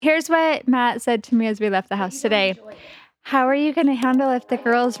Here's what Matt said to me as we left the house today. How are you going to handle if the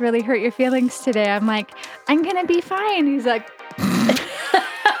girls really hurt your feelings today? I'm like, I'm going to be fine. He's like,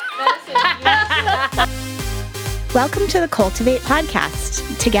 Welcome to the Cultivate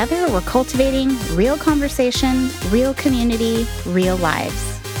podcast. Together, we're cultivating real conversation, real community, real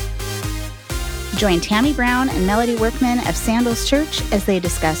lives. Join Tammy Brown and Melody Workman of Sandals Church as they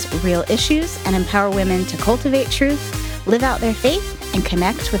discuss real issues and empower women to cultivate truth, live out their faith, and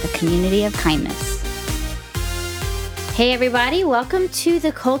connect with a community of kindness. Hey everybody, welcome to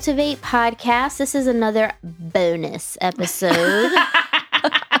the Cultivate podcast. This is another bonus episode.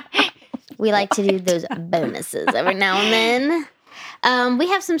 We like to do those bonuses every now and then. We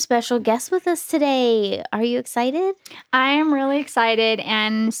have some special guests with us today. Are you excited? I am really excited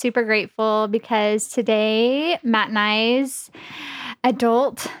and super grateful because today Matt and I's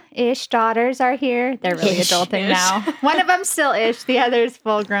adult-ish daughters are here. They're really adulting now. One of them still ish. The other's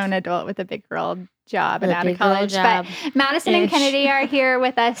full-grown adult with a big girl job and out of college. But Madison and Kennedy are here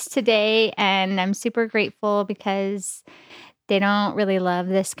with us today, and I'm super grateful because they don't really love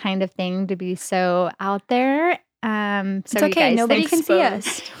this kind of thing to be so out there. So it's okay. Nobody can see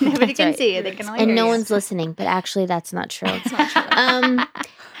us. Nobody can see you. They can only and hear no you. one's listening, but actually that's not true. It's not true.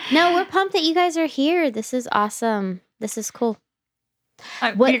 No, we're pumped that you guys are here. This is awesome. This is cool.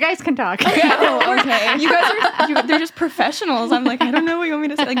 You guys can talk. Oh, okay. You guys are, they're just professionals. I'm like, I don't know what you want me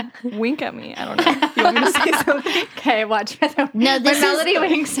to say. Like, wink at me. I don't know. You want me to say something? Okay, watch. No, Melody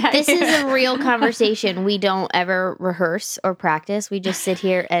winks at this you. is a real conversation. We don't ever rehearse or practice. We just sit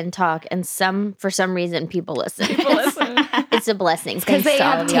here and talk, and for some reason, people listen. It's a blessing. Thanks they to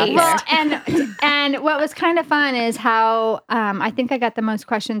all have of y'all. Well, and what was kind of fun is how I think I got the most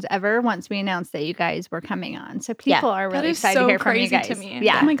questions ever once we announced that you guys were coming on. So people are really excited to hear from you guys. To me.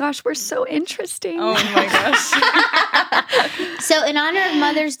 Yeah. Oh my gosh, we're so interesting. Oh my gosh. So in honor of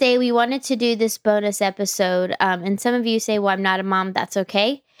Mother's Day, we wanted to do this bonus episode. And some of you say, well, I'm not a mom. That's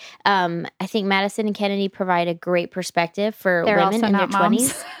okay. I think Madison and Kennedy provide a great perspective for women in their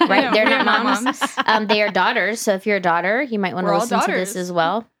 20s. Right? No, They're we not are moms. They are daughters. So if you're a daughter, you might want to listen to this as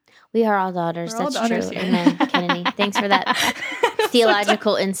well. We are all daughters. We're all That's daughters true. here. Amen, Kennedy. Thanks for that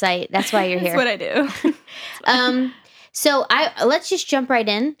theological insight. That's why you're here. That's what I do. So let's just jump right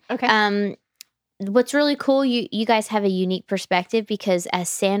in. Okay. What's really cool, you guys have a unique perspective because as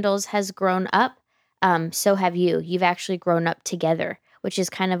Sandals has grown up, so have you. You've actually grown up together, which is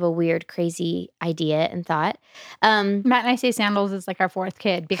kind of a weird, crazy idea and thought. Matt and I say Sandals is like our fourth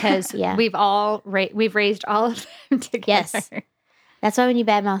kid because we've raised all of them together. Yes. That's why when you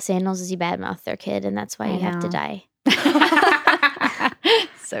badmouth Sandals is you badmouth their kid, and that's why you have to die.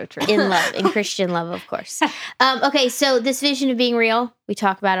 So true. In love, in Christian love, of course. Okay, so this vision of being real, we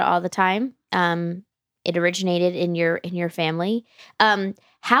talk about it all the time. It originated in your family.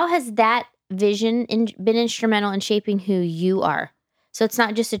 How has that vision been instrumental in shaping who you are? So it's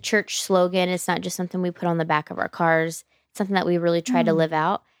not just a church slogan. It's not just something we put on the back of our cars. It's something that we really try to live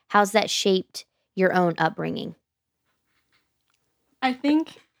out. How's that shaped your own upbringing? I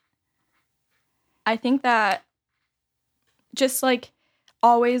think that just like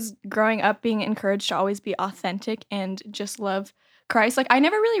always growing up, being encouraged to always be authentic and just love Christ. Like I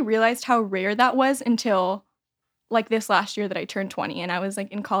never really realized how rare that was until like this last year that I turned 20 and I was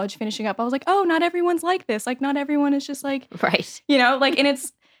like in college finishing up. I was like, oh, not everyone's like this. Like not everyone is just like, right. You know, like, and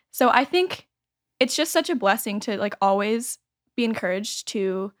so I think it's just such a blessing to like always be encouraged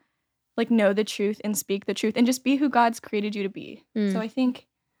to like know the truth and speak the truth and just be who God's created you to be. So I think,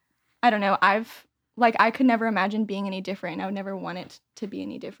 I don't know, I could never imagine being any different. I would never want it to be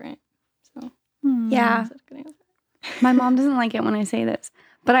any different. So yeah. My mom doesn't like it when I say this,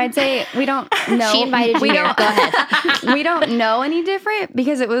 but I'd say we don't know. She invited you here. Go ahead. We don't know any different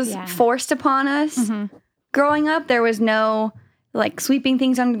because it was forced upon us. Mm-hmm. Growing up, there was no like sweeping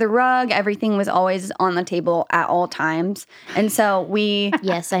things under the rug. Everything was always on the table at all times. And so we...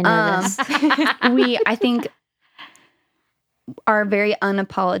 Yes, I know this. I think, are very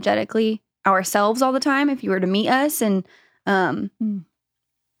unapologetically ourselves all the time if you were to meet us. And I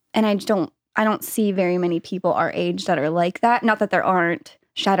don't see very many people our age that are like that. Not that there aren't.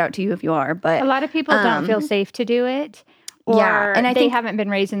 Shout out to you if you are. But a lot of people don't feel safe to do it. Or and I think, haven't been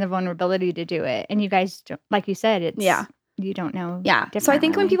raised in the vulnerability to do it. And you guys, like you said, it's... Yeah. You don't know. Yeah. So I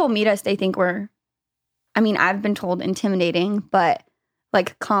think when people meet us, they think I've been told intimidating, but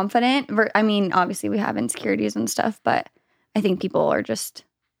like confident. Obviously we have insecurities and stuff, but I think people are just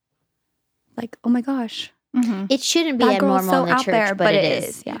like, oh my gosh. Mm-hmm. It shouldn't be that abnormal so in the out church, there, but it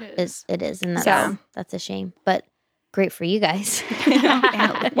is. Yeah. It is. And that's a shame. But great for you guys.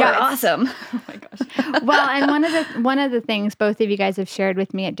 We're awesome. Oh my gosh. Well, and one of the things both of you guys have shared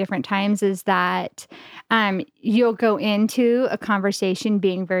with me at different times is that you'll go into a conversation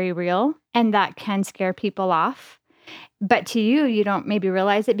being very real, and that can scare people off. But to you, you don't maybe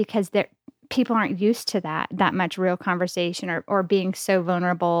realize it because people aren't used to that much real conversation or being so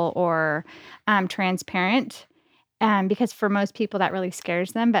vulnerable or transparent. Because for most people, that really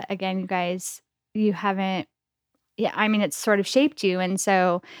scares them. But again, you guys, you haven't. Yeah, I mean, it's sort of shaped you. And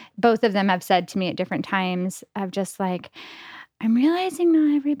so both of them have said to me at different times of just like, I'm realizing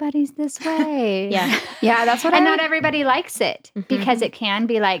not everybody's this way. Yeah, that's what and not everybody likes it Mhm. because it can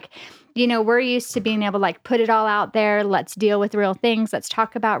be like, we're used to being able to like put it all out there. Let's deal with real things. Let's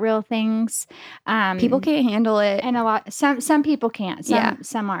talk about real things. people can't handle it. And some people can't.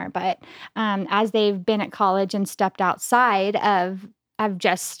 Some are. But as they've been at college and stepped outside of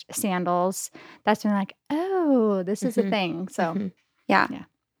just sandals, that's when like, oh, this is a thing. So Mhm. Yeah. all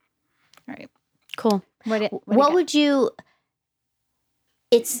right. Cool. What Would you?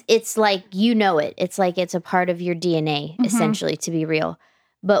 It's like it. It's like it's a part of your DNA essentially to be real.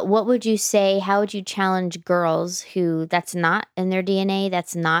 But what would you say? How would you challenge girls who that's not in their DNA?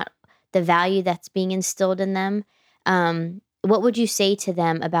 That's not the value that's being instilled in them. What would you say to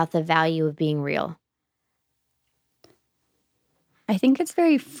them about the value of being real? I think it's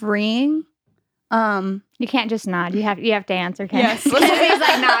very freeing. You can't just nod. You have to answer. Ken. Yes. He's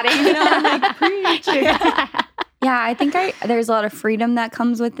like nodding. I'm like, preach. Yeah, I think there's a lot of freedom that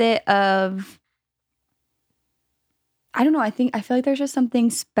comes with it of, I don't know, I feel like there's just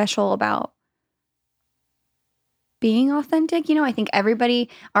something special about being authentic. I think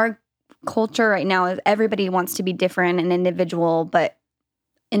our culture right now is everybody wants to be different and individual, but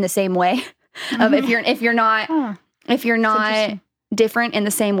in the same way. Of if you're not different in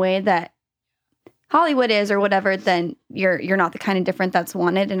the same way that Hollywood is or whatever, then you're not the kind of different that's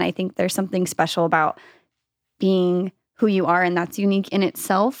wanted. And I think there's something special about being who you are, and that's unique in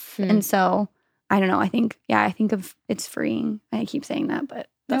itself. And so I don't know. I think of it's freeing. I keep saying that, but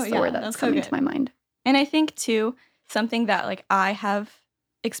that's the word that's coming to my mind. And I think too, something that like I have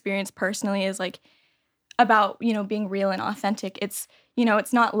experienced personally is like about, being real and authentic. It's,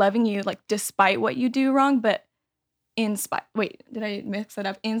 it's not loving you like despite what you do wrong, but wait, did I mix that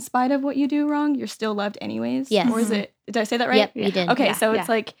up? In spite of what you do wrong, you're still loved anyways? Yes. Or is it, did I say that right? Yep, you did. Okay, Yeah, so it's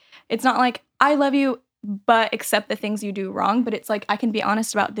like, it's not like I love you, but accept the things you do wrong. But it's like, I can be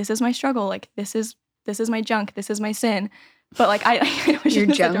honest about this is my struggle. Like, this is my junk. This is my sin. But like, Your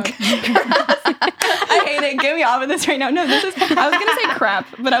junk. I hate it. Get me off of this right now. No, I was going to say crap,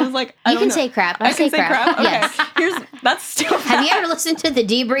 but I was like, You can say crap. I can say crap. Okay. Yes. That's still bad. Have you ever listened to the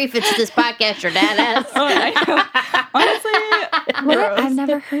debrief? It's this podcast your dad has. Oh, I know. Honestly, gross. I've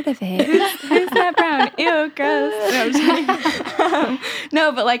never heard of it. Who's Matt Brown? Ew, gross. No, I'm just kidding.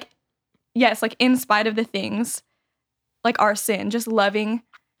 No, but like, yes, like in spite of the things, like our sin, just loving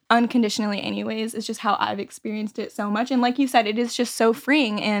unconditionally anyways is just how I've experienced it so much. And like you said, it is just so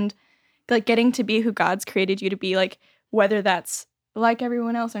freeing and like getting to be who God's created you to be, like whether that's like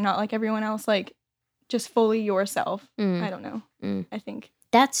everyone else or not like everyone else, like just fully yourself. I don't know. I think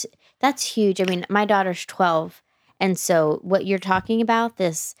That's huge. I mean, my daughter's 12. And so what you're talking about,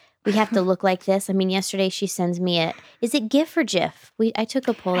 we have to look like this. I mean, yesterday she sends me is it GIF or GIF? I took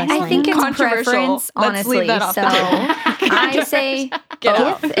a poll last night. I think it's Controversial. preference, Let's honestly. leave that off So the table. I say Get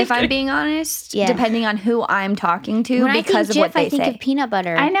both, if I'm being honest, Yeah. depending on who I'm talking to, when because I think of what GIF, they I think say. of peanut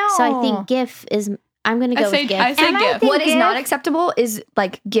butter. I know. So I think GIF is, I'm going to go with GIF. I say And I GIF. think What is GIF- not acceptable is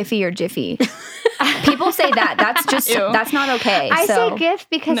like Giphy or Jiffy. People say that. That's just, Ew. that's not okay. I so. say gift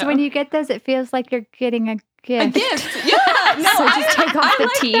because No. when you get those, it feels like you're getting a gift. A gift. Yeah. No, So just take off the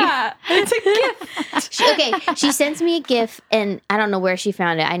like T. that. It's a gift. She sends me a GIF, and I don't know where she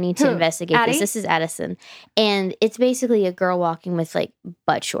found it. I need to Who? investigate Addie? this. This is Addison. And it's basically a girl walking with like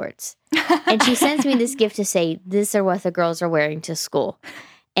butt shorts. And she sends me this GIF to say, "These are what the girls are wearing to school."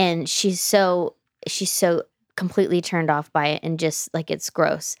 And she's so completely turned off by it and just like it's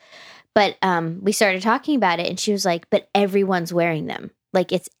gross. But we started talking about it, and she was like, "But everyone's wearing them.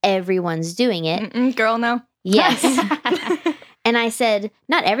 Like everyone's doing it." Mm-mm, girl, no. Yes. And I said,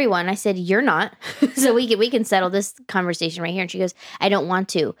 "Not everyone." I said, "You're not." So we can settle this conversation right here. And she goes, "I don't want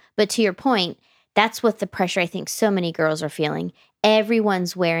to." But to your point, that's what the pressure I think so many girls are feeling.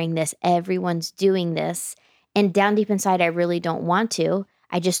 Everyone's wearing this. Everyone's doing this. And down deep inside, I really don't want to.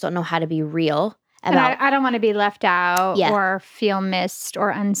 I just don't know how to be real And about. I don't want to be left out Yeah. or feel missed or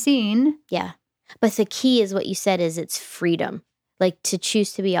unseen. Yeah. But the key is what you said is it's freedom. Like to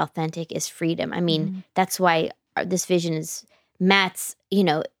choose to be authentic is freedom. I mean, that's why this vision is Matt's,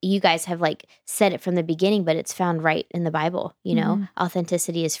 you guys have like said it from the beginning, but it's found right in the Bible.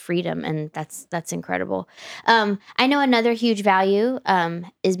 Authenticity is freedom, and that's incredible. I know another huge value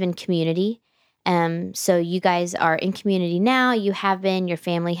has been community. So you guys are in community now. You have been. Your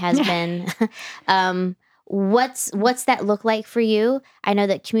family has been. What's that look like for you? I know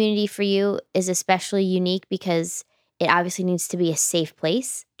that community for you is especially unique because it obviously needs to be a safe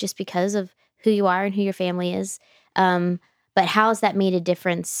place, just because of who you are and who your family is. But how has that made a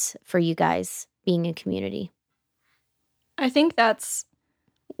difference for you guys being in community? I think that's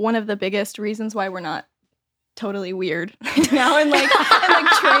one of the biggest reasons why we're not totally weird now and like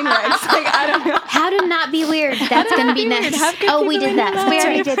train wrecks. Like, I don't know. How to not be weird. That's going to be next. Oh, we did that. We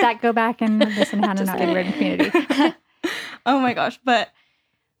already did that. Go back and listen how to not be weird in community. Oh my gosh. But,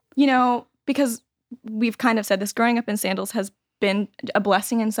 because we've kind of said this, growing up in Sandals has been a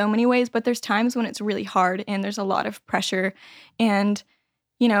blessing in so many ways, but there's times when it's really hard and there's a lot of pressure. And,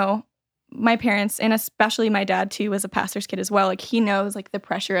 my parents, and especially my dad too, was a pastor's kid as well. Like, he knows like the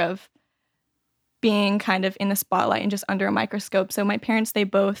pressure of being kind of in the spotlight and just under a microscope. So my parents, they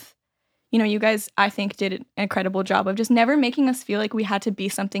both, you guys, I think, did an incredible job of just never making us feel like we had to be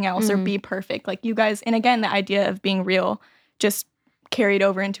something else or be perfect. Like, you guys, and again, the idea of being real just carried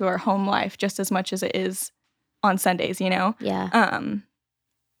over into our home life just as much as it is on Sundays, Yeah.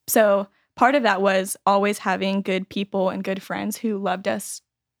 So part of that was always having good people and good friends who loved us,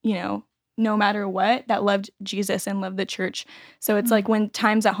 no matter what, that loved Jesus and loved the church. So it's like when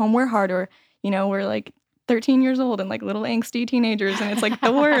times at home were hard, or, we're like 13 years old and like little angsty teenagers, and it's like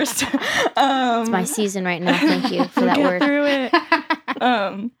the worst. It's my season right now. Thank you for that get word. Through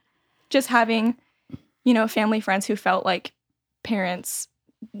it. Just having, family friends who felt like parents,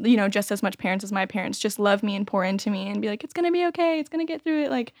 just as much parents as my parents, just love me and pour into me and be like, it's going to be okay. It's going to get through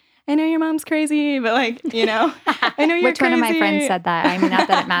it. Like, I know your mom's crazy, but like, I know you're Which crazy. one of my friends said that? I mean, not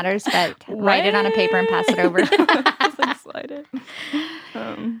that it matters, but write it on a paper and pass it over. Just like slide it.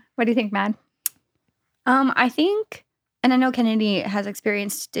 What do you think, Mad? I think, and I know Kennedy has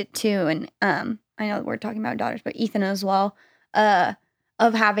experienced it too, and I know we're talking about daughters, but Ethan as well,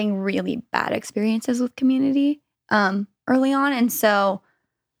 of having really bad experiences with community early on. And so,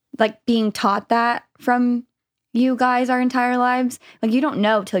 like, being taught that from you guys our entire lives, like, you don't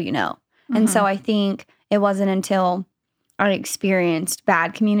know till you know. Mm-hmm. And so I think it wasn't until I experienced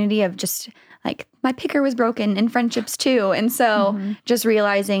bad community of just, like, my picker was broken in friendships too. And so just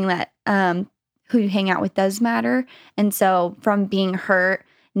realizing that who you hang out with does matter. And so from being hurt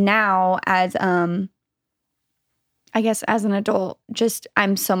now as, I guess as an adult, just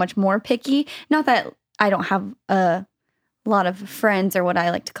I'm so much more picky. Not that I don't have a lot of friends or what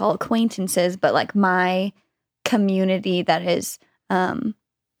I like to call acquaintances, but like my community that is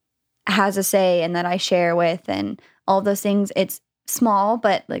has a say and that I share with and all those things. It's small,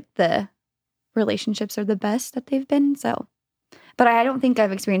 but like the relationships are the best that they've been. So, but I don't think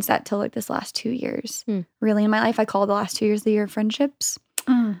I've experienced that till like this last 2 years. Really in my life, I call the last 2 years the year of friendships.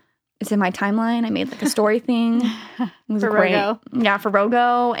 It's in my timeline. I made like a story thing. It was for great. ROGO. Yeah, for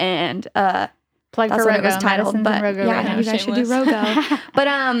ROGO. And plug that's for what ROGO. it was titled. But ROGO yeah, right now. you guys should do ROGO.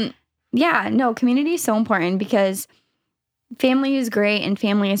 But yeah, no, community is so important because family is great and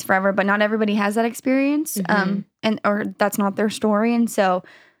family is forever, but not everybody has that experience. Or that's not their story. And so,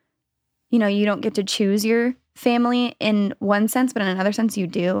 you don't get to choose your family in one sense, but in another sense you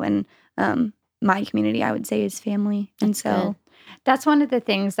do. And my community, I would say, is family. And That's so good. That's one of the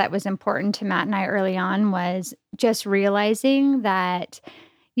things that was important to Matt and I early on, was just realizing that,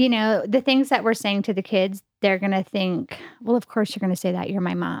 the things that we're saying to the kids, they're going to think, well, of course you're going to say that, you're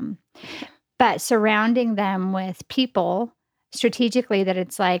my mom. But surrounding them with people strategically that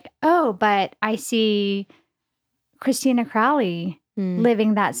it's like, oh, but I see Christina Crowley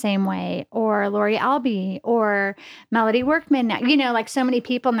living that same way, or Lori Albee, or Melody Workman. Like so many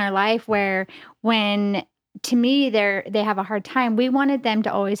people in their life where when, to me, they have a hard time. We wanted them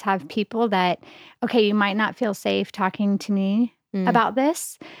to always have people that, okay, you might not feel safe talking to me about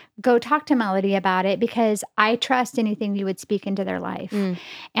this. Go talk to Melody about it because I trust anything you would speak into their life,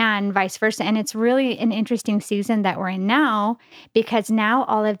 and vice versa. And it's really an interesting season that we're in now, because now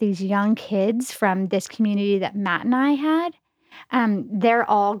all of these young kids from this community that Matt and I had, they're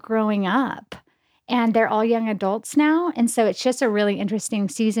all growing up and they're all young adults now. And so it's just a really interesting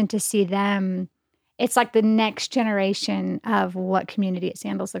season to see them. It's like the next generation of what community at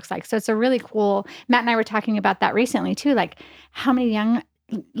Sandals looks like. So it's a really cool, Matt and I were talking about that recently too, like how many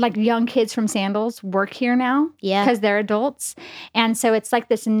young kids from Sandals work here now. Yeah. Because they're adults. And so it's like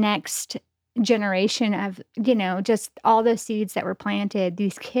this next generation of, just all those seeds that were planted.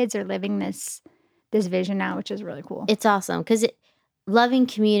 These kids are living this this vision now, which is really cool. It's awesome because loving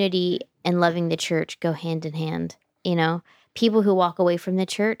community and loving the church go hand in hand. You know, people who walk away from the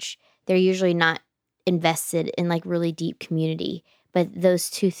church, they're usually not invested in like really deep community. But those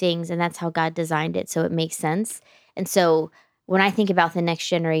two things, and that's how God designed it, so it makes sense. And so when I think about the next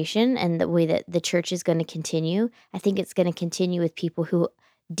generation and the way that the church is going to continue, I think it's going to continue with people who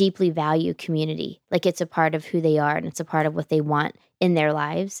deeply value community. Like it's a part of who they are and it's a part of what they want in their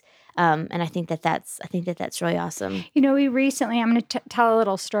lives. And I think that's really awesome. You know, we recently, I'm going to tell a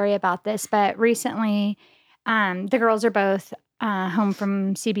little story about this, but recently the girls are both home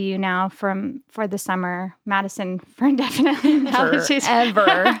from CBU now for the summer. Madison for indefinitely now that she's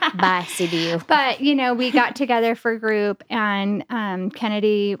Forever. Bye, CBU. But, you know, we got together for group and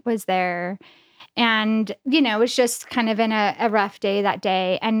Kennedy was there. And, you know, it was just kind of in a rough day that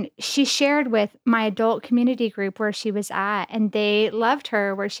day. And she shared with my adult community group where she was at, and they loved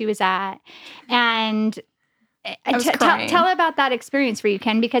her where she was at. And I was crying. tell about that experience for you,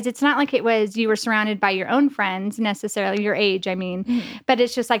 Ken, because it's not like it was you were surrounded by your own friends necessarily, your age, I mean, but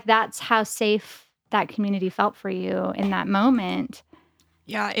it's just like that's how safe that community felt for you in that moment.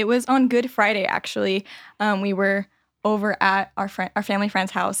 Yeah, it was on Good Friday, actually. We were over at our family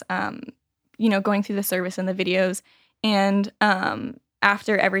friend's house, you know, going through the service and the videos. And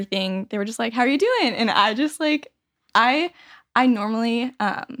after everything, they were just like, how are you doing? And I just like, I normally,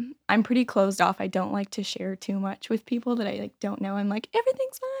 I'm pretty closed off. I don't like to share too much with people that I like don't know. I'm like,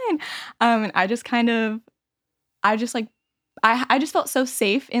 everything's fine. And I just felt so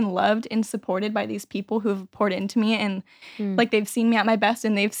safe and loved and supported by these people who have poured into me. And like, they've seen me at my best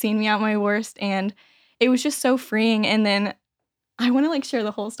and they've seen me at my worst. And it was just so freeing. And then I want to like share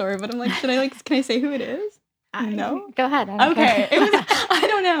the whole story, but I'm like, can I say who it is? No? Go ahead. Okay. It was, I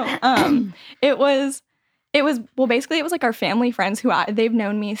don't know. It was basically it was like our family friends who they've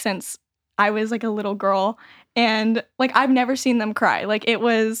known me since I was like a little girl, and like I've never seen them cry. Like it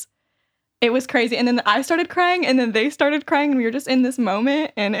was crazy. And then I started crying and then they started crying and we were just in this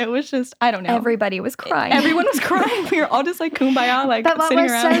moment and it was just, I don't know. Everybody was crying. Everyone was crying. We were all just like kumbaya, like but what sitting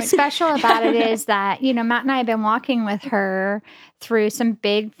was around. so like, special about it is that, you know, Matt and I have been walking with her through some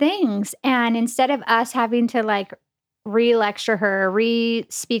big things. And instead of us having to like re-lecture her,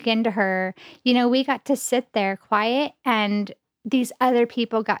 re-speak into her, you know, we got to sit there quiet and these other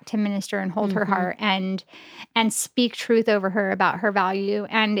people got to minister and hold her heart and speak truth over her about her value.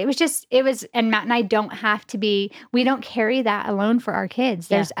 And it was and Matt and I we don't carry that alone for our kids.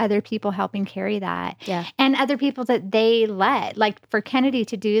 There's other people helping carry that. Yeah. And other people that they let, like for Kennedy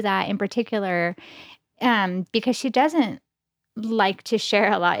to do that in particular, because she doesn't like to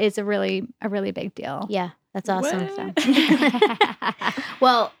share a lot is a really big deal. Yeah. That's awesome. What?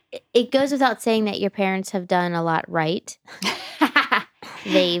 Well, it goes without saying that your parents have done a lot right.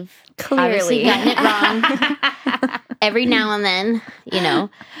 They've obviously Clearly gotten it wrong every now and then, you know.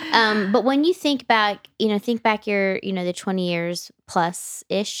 But when you think back your, you know, the 20 years plus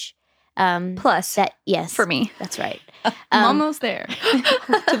ish. plus that yes, for me. that's right. I'm almost there.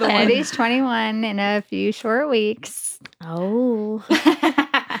 To the one. Kennedy's 21 in a few short weeks. Oh.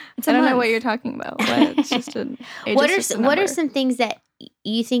 I don't know what you're talking about, but it's just what are some things that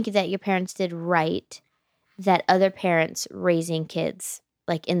you think that your parents did right that other parents raising kids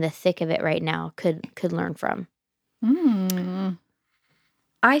like in the thick of it right now could learn from?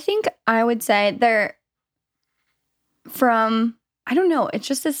 I think I would say they're from, I don't know, it's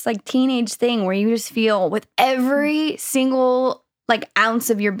just this like teenage thing where you just feel with every single like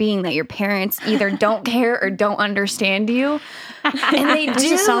ounce of your being that your parents either don't care or don't understand you. And they do.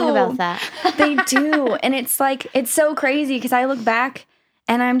 There's a song about that. They do. And it's like, it's so crazy because I look back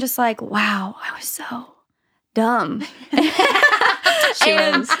and I'm just like, wow, I was so dumb. She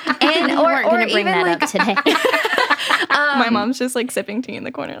was. And We weren't going to bring even, that up today. My mom's just like sipping tea in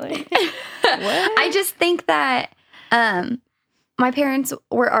the corner like, what? I just think that my parents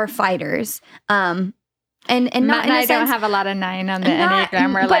are fighters. And Matt not in and a I don't sense, have a lot of 9 on the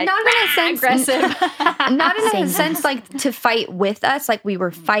Enneagram. We're but like, not in a sense aggressive. not in Same. a sense like to fight with us, like we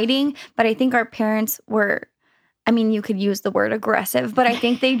were fighting. But I think our parents were, I mean, you could use the word aggressive, but I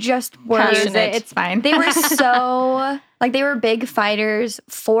think they just were. Passionate. It's fine. They were so like they were big fighters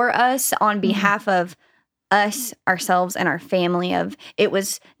for us on behalf of us, ourselves, and our family. Of it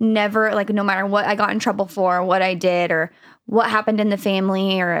was never like no matter what I got in trouble for, what I did, or what happened in the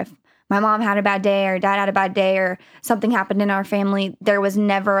family, or if my mom had a bad day or dad had a bad day or something happened in our family, there was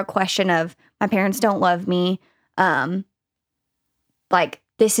never a question of my parents don't love me. Like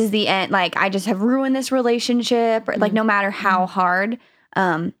this is the end. Like I just have ruined this relationship. Or like no matter how hard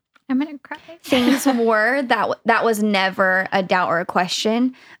I'm gonna cry. things were, that was never a doubt or a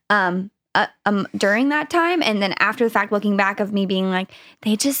question. And during that time, and then after the fact, looking back of me being like,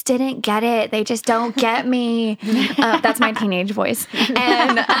 they just didn't get it. They just don't get me. That's my teenage voice,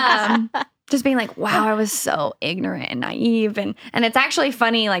 and just being like, wow, I was so ignorant and naive, and it's actually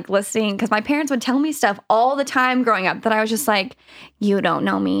funny like listening because my parents would tell me stuff all the time growing up that I was just like, you don't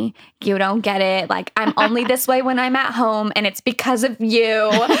know me, you don't get it. Like I'm only this way when I'm at home, and it's because of you.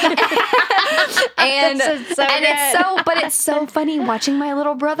 And it's so funny watching my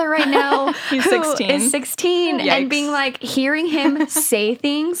little brother right now. He's 16. Is 16 and being like hearing him say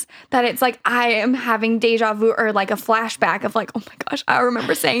things that it's like I am having deja vu or like a flashback of like, oh my gosh, I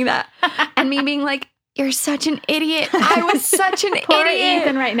remember saying that. And me being like, you're such an idiot. I was such an Poor idiot.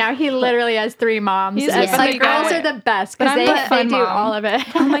 Ethan right now. He literally has 3 moms. He's But like, the girls oh, are the best because but I'm the they fun do mom. all of it.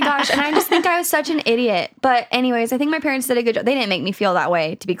 Oh my gosh. And I just think I was such an idiot. But anyways, I think my parents did a good job. They didn't make me feel that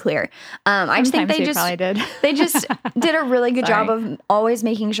way, to be clear. I just think Sometimes they we probably did. they just did a really good job Sorry. of always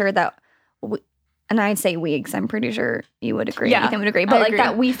making sure that and I'd say we, because I'm pretty sure you would agree. Yeah, Ethan would agree. But like agree.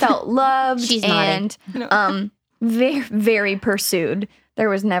 that we felt loved She's nodding. and very, very pursued. There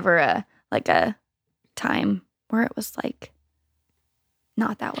was never a time where it was like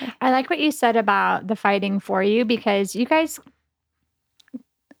not that way. I like what you said about the fighting for you because you guys,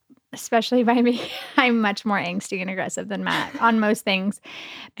 especially by me, I'm much more angsty and aggressive than Matt on most things.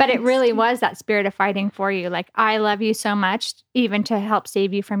 But it really was that spirit of fighting for you. Like, I love you so much, even to help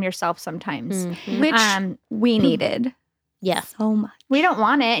save you from yourself sometimes. Mhm. Which we needed Yeah. so much. We don't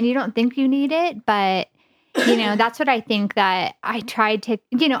want it and you don't think you need it, but you know, that's what I think that I tried to,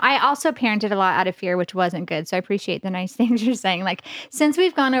 you know, I also parented a lot out of fear, which wasn't good. So I appreciate the nice things you're saying. Like, since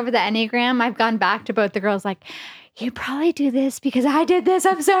we've gone over the Enneagram, I've gone back to both the girls like, you probably do this because I did this.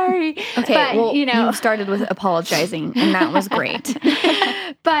 I'm sorry. Okay, but, well, you know, started with apologizing, and that was great.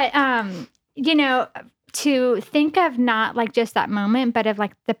 but, you know, to think of not like just that moment, but of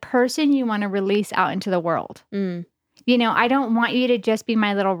like the person you want to release out into the world. Mm. You know, I don't want you to just be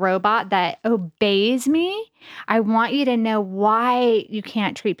my little robot that obeys me. I want you to know why you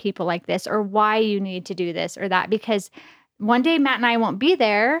can't treat people like this or why you need to do this or that, because one day Matt and I won't be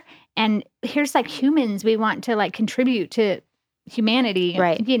there. And here's like humans, we want to like contribute to humanity,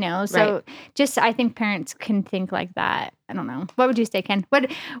 Right. You know, so Right. just I think parents can think like that. I don't know. What would you say, Ken? What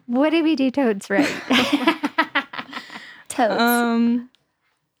did we do toads right? Toads.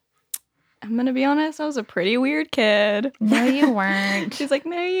 I'm gonna be honest, I was a pretty weird kid. No, you weren't. She's like,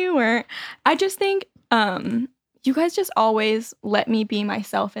 no, you weren't. I just think you guys just always let me be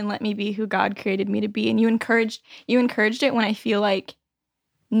myself and let me be who God created me to be. And you encouraged it when I feel like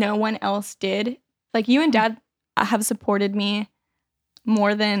no one else did. Like you and Dad have supported me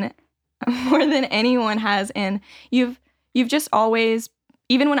more than anyone has. And you've just always,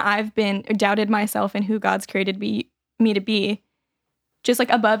 even when I've been doubted myself and who God's created me to be, just like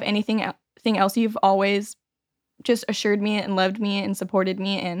above anything else, you've always just assured me and loved me and supported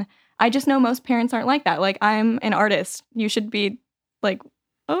me. And I just know most parents aren't like that. Like, I'm an artist. You should be like,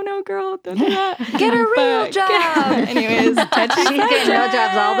 oh no, girl, don't do that. Get a real job. Anyways, She's getting real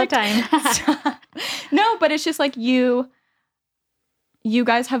jobs all the time. No, but it's just like you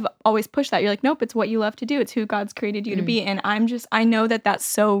guys have always pushed that. You're like, nope, it's what you love to do. It's who God's created you to be. And I know that that's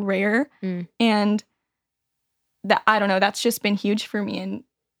so rare. And that, I don't know, that's just been huge for me and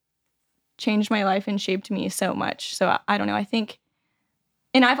changed my life and shaped me so much. So I don't know, I think,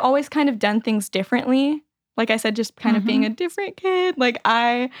 and I've always kind of done things differently. Like I said, just kind of being a different kid. Like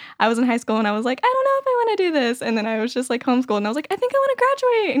I was in high school and I was like, I don't know if I want to do this. And then I was just like homeschooled and I was like, I think I want to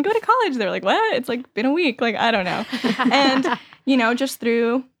graduate and go to college. They're like, what? It's like been a week. Like, I don't know. And, you know, just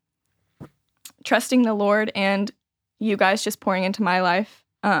through trusting the Lord and you guys just pouring into my life,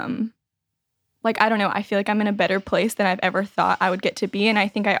 like, I don't know, I feel like I'm in a better place than I've ever thought I would get to be. And I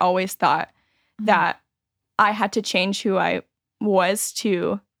think I always thought that I had to change who I was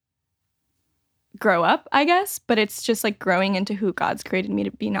to grow up, I guess. But it's just like growing into who God's created me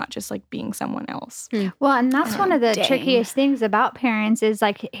to be, not just like being someone else. Well, and that's one of the Dang. trickiest things about parents is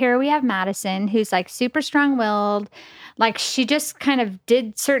like, here we have Madison, who's like super strong-willed. Like she just kind of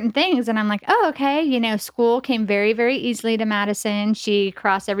did certain things. And I'm like, oh, okay. You know, school came very, very easily to Madison. She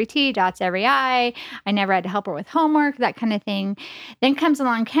crossed every T, dots every I. I never had to help her with homework, that kind of thing. Then comes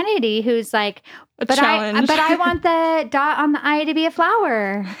along Kennedy, who's like, but I want the dot on the I to be a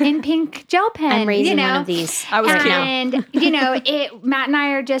flower in pink gel pen. I'm raising you know? one of these. I was right now. And, you know, Matt and I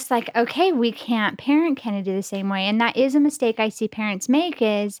are just like, okay, we can't parent Kennedy the same way. And that is a mistake I see parents make,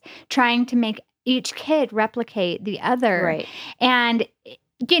 is trying to make each kid replicate the other. Right. And,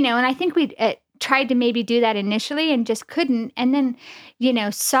 you know, and I think we tried to maybe do that initially and just couldn't. And then, you know,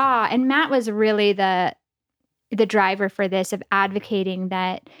 and Matt was really the driver for this, of advocating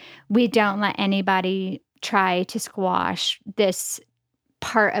that we don't let anybody try to squash this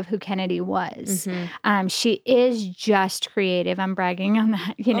part of who Kennedy was. She is just creative. I'm bragging on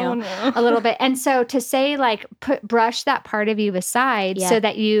that, a little bit. And so to say, like, brush that part of you aside so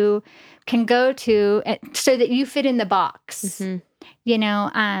that you can go to, so that you fit in the box,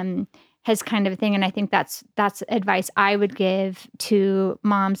 has kind of a thing. And I think that's advice I would give to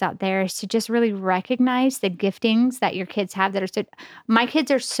moms out there, is to just really recognize the giftings that your kids have that are my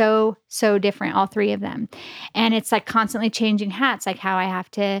kids are so different, all three of them. And it's like constantly changing hats, like how I have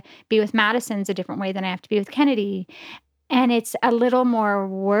to be with Madison's a different way than I have to be with Kennedy. And it's a little more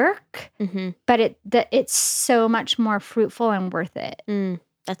work, but it's so much more fruitful and worth it.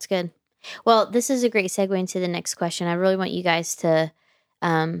 That's good. Well, this is a great segue into the next question. I really want you guys to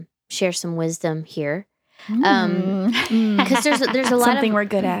share some wisdom here, because there's a lot something of we're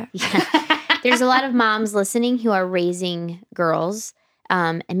good at. There's a lot of moms listening who are raising girls,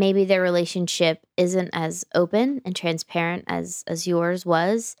 and maybe their relationship isn't as open and transparent as yours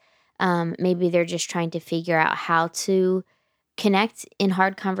was. Maybe they're just trying to figure out how to connect in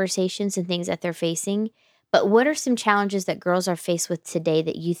hard conversations and things that they're facing. But what are some challenges that girls are faced with today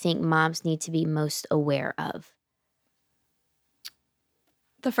that you think moms need to be most aware of?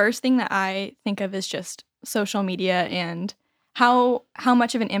 The first thing that I think of is just social media and how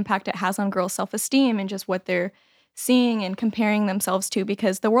much of an impact it has on girls' self-esteem and just what they're seeing and comparing themselves to,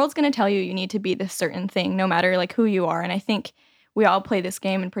 because the world's going to tell you need to be this certain thing no matter like who you are. And I think we all play this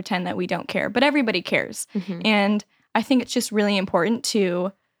game and pretend that we don't care, but everybody cares. And I think it's just really important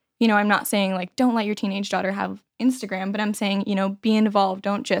to, I'm not saying like don't let your teenage daughter have Instagram, but I'm saying, be involved.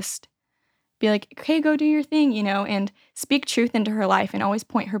 Don't just be like, okay, go do your thing, and speak truth into her life and always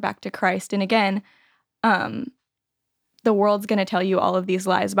point her back to Christ. And again, the world's going to tell you all of these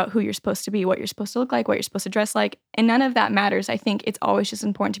lies about who you're supposed to be, what you're supposed to look like, what you're supposed to dress like. And none of that matters. I think it's always just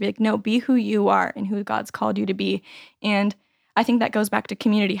important to be like, no, be who you are and who God's called you to be. And I think that goes back to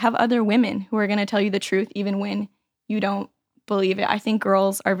community. Have other women who are going to tell you the truth even when you don't believe it. I think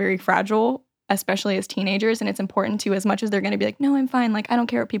girls are very fragile, especially as teenagers, and it's important to, as much as they're going to be like, no, I'm fine, like I don't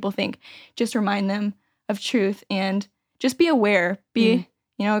care what people think, just remind them of truth and just be aware.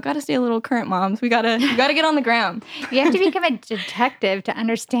 Got to stay a little current, moms. You got to get on the ground. You have to become a detective to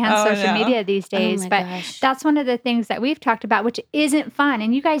understand social media these days. That's one of the things that we've talked about, which isn't fun.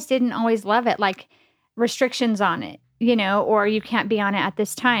 And you guys didn't always love it, like restrictions on it, or you can't be on it at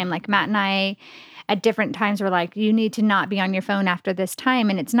this time. Like Matt and I, at different times, were like, you need to not be on your phone after this time.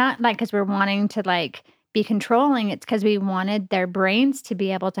 And it's not like because we're wanting to like be controlling. It's because we wanted their brains to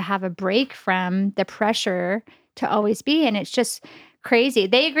be able to have a break from the pressure to always be. And it's just crazy.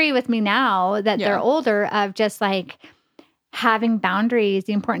 They agree with me now that they're older, of just like having boundaries,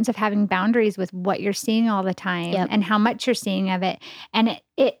 the importance of having boundaries with what you're seeing all the time and how much you're seeing of it. And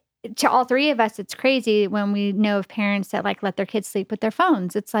it to all three of us, it's crazy when we know of parents that like let their kids sleep with their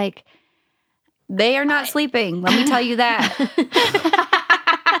phones. It's like, they are not sleeping. Let me tell you that.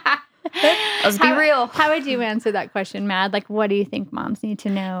 Let's be real. How would you answer that question, Mad? Like, what do you think moms need to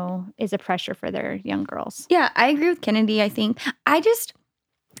know is a pressure for their young girls? Yeah, I agree with Kennedy. I think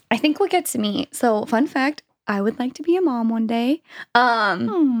what gets me. So, fun fact, I would like to be a mom one day.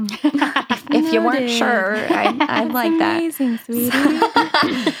 If you weren't sure, I'd like that. Amazing, sweetie.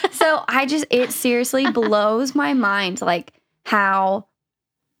 So it seriously blows my mind, like how,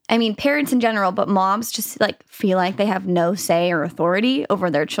 parents in general, but moms just like feel like they have no say or authority over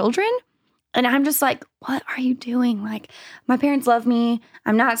their children. And I'm just like, what are you doing? Like, my parents love me.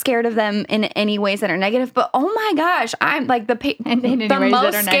 I'm not scared of them in any ways that are negative. But oh my gosh, I'm like the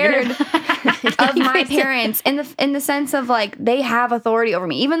most scared of my parents in the sense of like they have authority over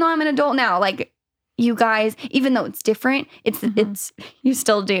me. Even though I'm an adult now, like you guys, even though it's different, it's you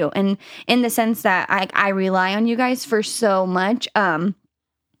still do. And in the sense that I rely on you guys for so much.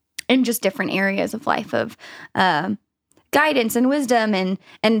 In just different areas of life of guidance and wisdom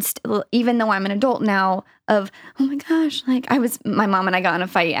even though I'm an adult now of, oh my gosh, like my mom and I got in a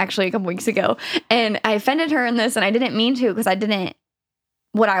fight actually a couple weeks ago and I offended her in this and I didn't mean to because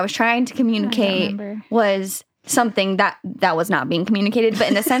what I was trying to communicate was something that was not being communicated, but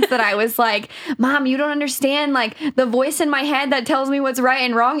in the sense that I was like, Mom, you don't understand, like the voice in my head that tells me what's right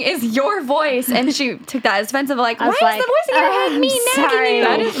and wrong is your voice. And she took that as offensive, like, why is the voice in your head me nagging you?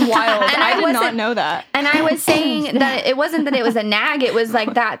 That is wild. And I did not know that. And I was saying that it wasn't that it was a nag, it was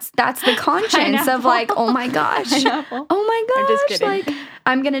like that's the conscience of like, oh my gosh. Oh my gosh. I'm just kidding. Like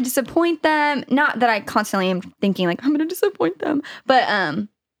I'm gonna disappoint them. Not that I constantly am thinking like I'm gonna disappoint them, but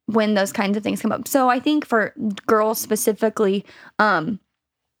when those kinds of things come up. So I think for girls specifically,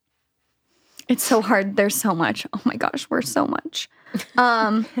 It's so hard. There's so much. Oh my gosh, we're so much.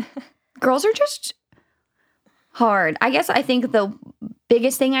 Girls are just hard. I think the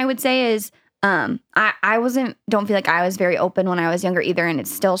biggest thing I would say is don't feel like I was very open when I was younger either, and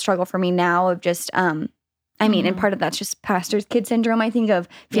it's still a struggle for me now of just and part of that's just pastor's kid syndrome, I think, of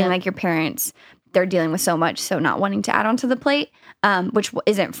feeling like your parents, they're dealing with so much, so not wanting to add onto the plate, which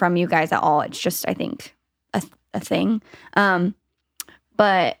isn't from you guys at all. It's just, I think, a thing.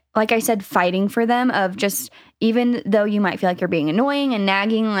 But like I said, fighting for them of just, even though you might feel like you're being annoying and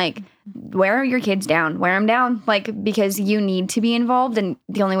nagging, like, wear your kids down, wear them down, like, because you need to be involved. And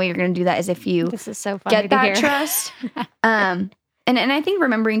the only way you're going to do that is if you This is so funny get to that hear. trust. And I think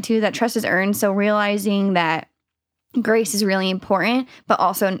remembering too that trust is earned. So realizing that grace is really important, but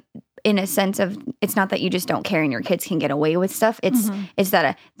also in a sense of, it's not that you just don't care and your kids can get away with stuff. It's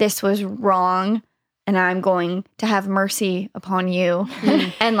that this was wrong, and I'm going to have mercy upon you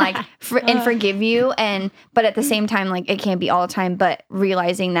and like and forgive you. But at the same time, like, it can't be all the time, but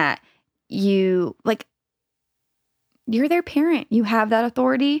realizing that you're their parent, you have that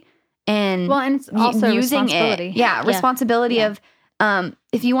authority, and it's also using responsibility. it. Responsibility of,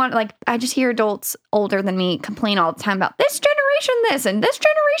 if you want, like, I just hear adults older than me complain all the time about this generation this and this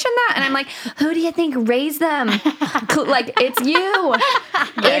generation that. And I'm like, who do you think raised them? Like, it's you.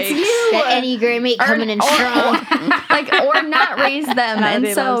 It's you. That Enneagram 8 coming in strong. Or not raise them. And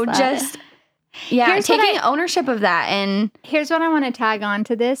so just, taking ownership of that. And here's what I want to tag on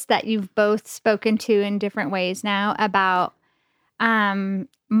to this that you've both spoken to in different ways now about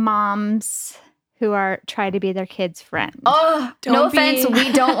moms who try to be their kids' friend. Oh, no offense.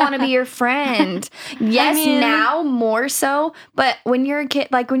 We don't want to be your friend. Yes, now more so. But when you're a kid,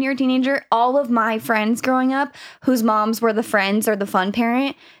 like when you're a teenager, all of my friends growing up whose moms were the friends or the fun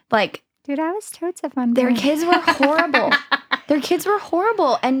parent, like, dude, I was totes a fun their parent. kids were horrible. Their kids were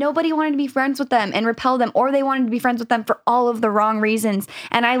horrible, and nobody wanted to be friends with them and repel them, or they wanted to be friends with them for all of the wrong reasons.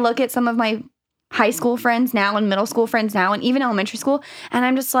 And I look at some of my high school friends now and middle school friends now and even elementary school, and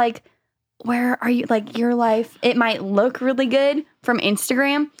I'm just like, where are you? Like, your life, it might look really good from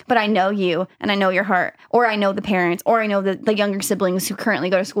Instagram, but I know you and I know your heart, or I know the parents, or I know the younger siblings who currently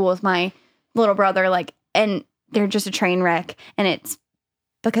go to school with my little brother, like, and they're just a train wreck. And it's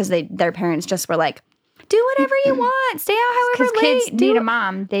because their parents just were like, do whatever you want, stay out however late. Kids need a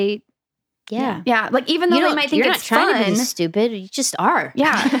mom. Yeah. Like, even though they might think you're it's not trying fun, to be stupid, you just are.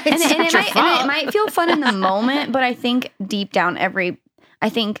 Yeah. and not your it fault. might feel fun in the moment, but I think deep down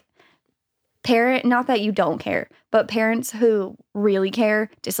not that you don't care, but parents who really care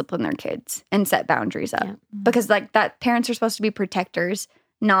discipline their kids and set boundaries up. Yeah. Because, like, that parents are supposed to be protectors,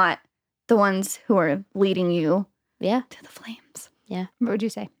 not the ones who are leading you to the flames. Yeah. What would you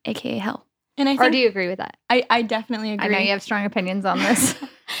say? AKA hell. And I think, or do you agree with that? I definitely agree. I know you have strong opinions on this.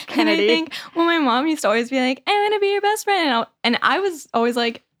 And I think, well, my mom used to always be like, I want to be your best friend. And I was always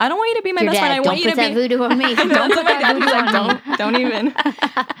like, I don't want you to be my best friend. I want you to be. Don't put that voodoo on me. Don't put that voodoo on me. Don't even.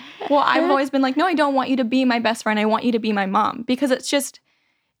 Well, I've always been like, no, I don't want you to be my best friend. I want you to be my mom, because it's just,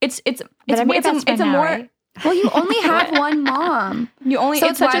 it's a more. Right? Well, you only have one mom. So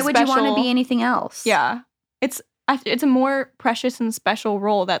it's such why would you want to be anything else? Yeah, it's a more precious and special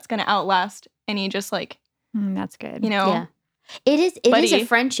role that's going to outlast any just like. That's good. Yeah. It is a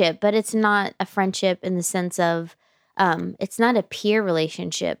friendship, but it's not a friendship in the sense of, it's not a peer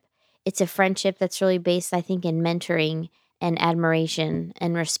relationship. It's a friendship that's really based, I think, in mentoring and admiration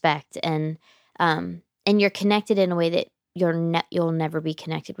and respect, and you're connected in a way that you'll never be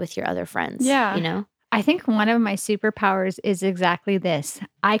connected with your other friends. Yeah. I think one of my superpowers is exactly this.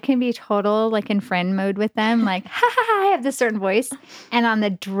 I can be total, like, in friend mode with them, like, ha ha ha, I have this certain voice. And on the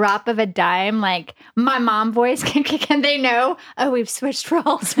drop of a dime, like, my mom voice can kick in. They know, oh, we've switched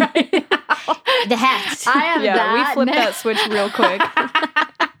roles right now. The hats. I am that. We flipped that switch real quick.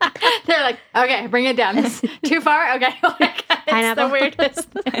 They're like, okay, bring it down. This too far? Okay. Like, it's the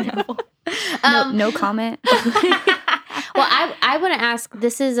weirdest. Pineapple. No comment. Well, I want to ask,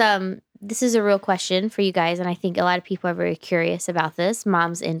 this is a real question for you guys, and I think a lot of people are very curious about this,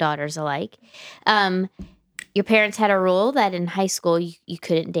 moms and daughters alike. Your parents had a rule that in high school you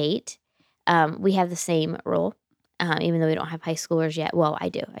couldn't date. We have the same rule, even though we don't have high schoolers yet. Well, I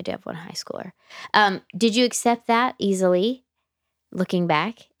do. I do have one high schooler. Did you accept that easily, looking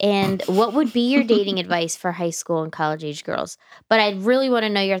back? And what would be your dating advice for high school and college age girls? But I really want to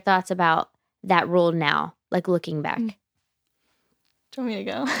know your thoughts about that rule now, like looking back. Do you want me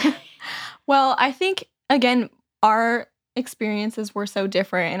to go? Well, I think, again, our experiences were so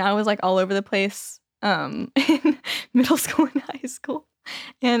different, and I was like all over the place in middle school and high school.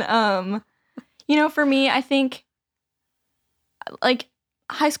 And, for me, I think, like,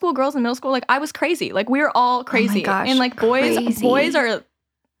 high school girls and middle school, like I was crazy. Like we were all crazy. gosh, and like boys are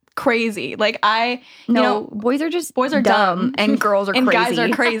crazy. Like boys are dumb dumb and girls are and crazy. guys are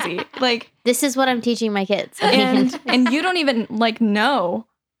crazy. Like This is what I'm teaching my kids. and you don't even like know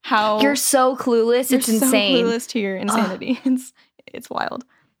how You're so clueless. It's so insane. clueless to your insanity. It's wild.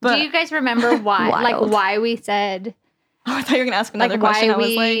 But Do you guys remember why we said I thought you were gonna ask another like question. why I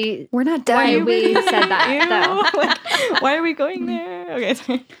was like, we We're not why done. we said that though? Like, why are we going there? Okay,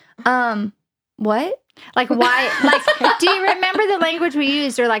 sorry. What? Like why? Like, do you remember the language we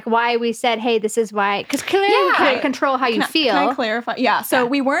used, or like why we said, "Hey, this is why"? Because clearly we Yeah. couldn't control how you feel. Can I clarify? Yeah. So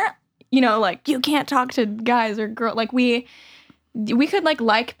we weren't, like you can't talk to guys or girls. Like we could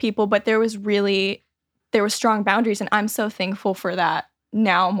like people, but there was strong boundaries, and I'm so thankful for that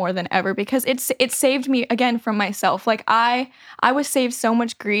now more than ever because it saved me again from myself. Like I was saved so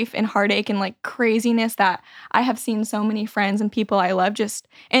much grief and heartache and like craziness that I have seen so many friends and people I love just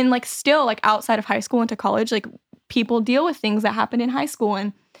and like still like outside of high school into college, like people deal with things that happened in high school.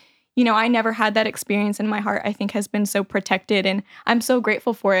 And I never had that experience, and my heart I think has been so protected, and I'm so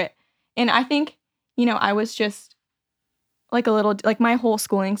grateful for it. And I think I was just like a little like my whole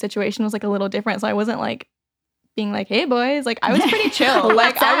schooling situation was like a little different, so I wasn't like being like, hey boys, like I was pretty chill.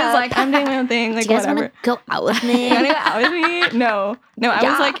 Like I was like, I'm doing my own thing, like Do you guys whatever. wanna go out with me? You wanna go out with me? No, I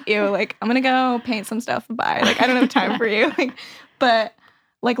was like, ew, like I'm gonna go paint some stuff. Bye. Like I don't have time for you. Like, but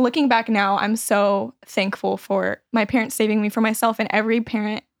like looking back now, I'm so thankful for my parents saving me from myself. And every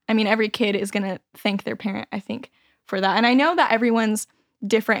kid is gonna thank their parent, I think, for that. And I know that everyone's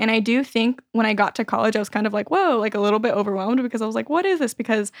different. And I do think when I got to college, I was kind of like, whoa, like a little bit overwhelmed because I was like, what is this?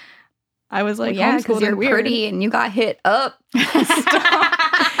 Because I was like, yeah, because homeschooled you're or weird. pretty and you got hit up.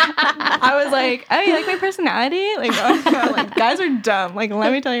 I was like, oh, you like my personality? Like, like guys are dumb. Like,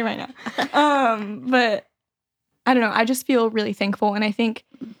 let me tell you right now. But I don't know. I just feel really thankful. And I think,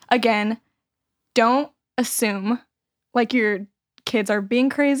 again, don't assume like your kids are being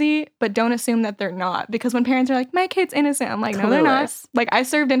crazy, but don't assume that they're not. Because when parents are like, my kid's innocent, I'm like, no, they're not. Clueless. Like, I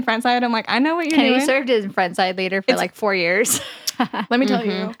served in Frontside. I'm like, I know what you're doing. Kenny served as frontside leader for like 4 years. Let me tell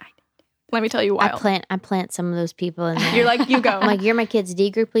you. Let me tell you why. I plant some of those people in there. You're like, you go. I'm like, you're my kid's D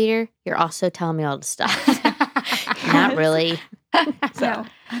group leader. You're also telling me all the stuff. Not really. So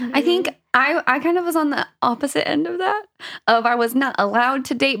I think I kind of was on the opposite end of that. I was not allowed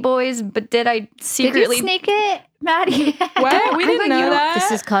to date boys, but did I secretly Did you sneak it, Maddie? what? We didn't know that.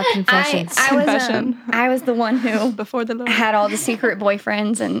 This is called confessions. I was the one who before the Lord. had all the secret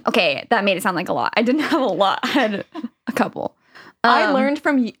boyfriends, and okay, that made it sound like a lot. I didn't have a lot. I had a couple. I learned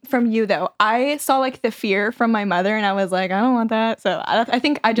from you though. I saw like the fear from my mother, and I was like, I don't want that. So I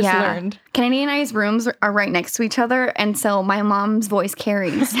think I just learned. Kennedy and I's rooms are right next to each other, and so my mom's voice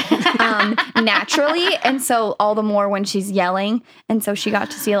carries naturally, and so all the more when she's yelling, and so she got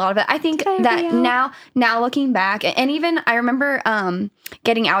to see a lot of it. I think that now looking back, and even I remember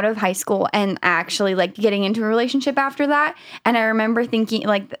getting out of high school and actually like getting into a relationship after that, and I remember thinking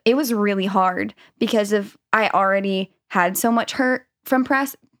like it was really hard because I already had so much hurt from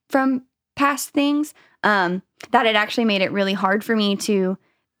past things that it actually made it really hard for me to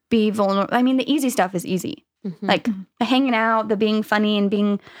be vulnerable. I mean, the easy stuff is easy. Mm-hmm. Like the hanging out, the being funny and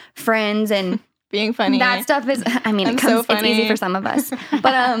being friends and being funny. that stuff is, I mean, it's easy for some of us.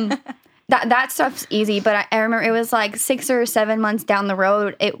 But that stuff's easy. But I remember it was like 6 or 7 months down the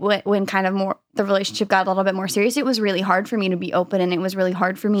road, when kind of more, the relationship got a little bit more serious. It was really hard for me to be open, and it was really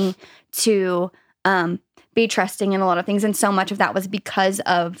hard for me to be trusting in a lot of things. And so much of that was because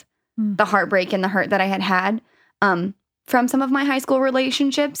of the heartbreak and the hurt that I had from some of my high school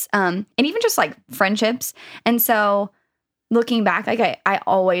relationships and even just like friendships. And so looking back, like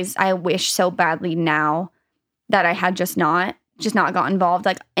I wish so badly now that I had just not got involved.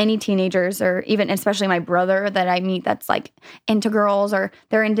 Like any teenagers, or even especially my brother that I meet that's like into girls or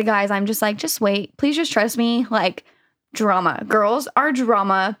they're into guys, I'm just like, just wait, please just trust me. Like drama. Girls are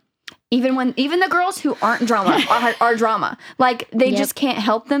drama. Even the girls who aren't drama are drama. Like they just can't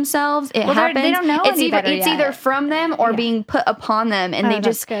help themselves. It happens. They don't know it's any either better it's yet. either from them or being put upon them, and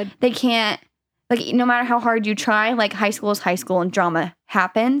they can't. Like no matter how hard you try, like high school is high school, and drama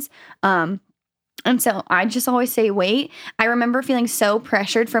happens. And so I just always say wait. I remember feeling so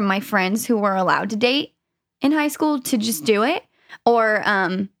pressured from my friends who were allowed to date in high school to just do it, or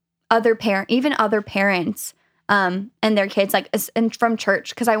other parents. And their kids, like, and from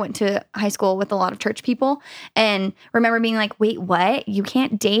church, because I went to high school with a lot of church people, and remember being like, wait, what? You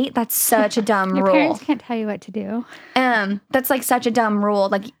can't date? That's such a dumb Your rule. parents can't tell you what to do. That's like such a dumb rule.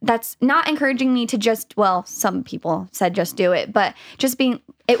 Like, that's not encouraging me to just, well, some people said just do it, but just being,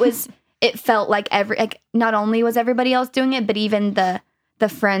 it felt like not only was everybody else doing it, but even the the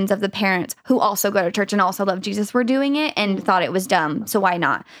friends of the parents who also go to church and also love Jesus were doing it and thought it was dumb. So why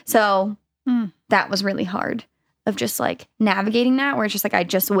not? So that was really hard of just like navigating that, where it's just like, I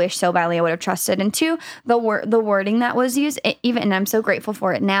just wish so badly I would have trusted. And two, the wording that was used, and I'm so grateful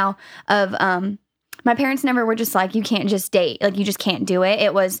for it now, of my parents never were just like, you can't just date, like you just can't do it.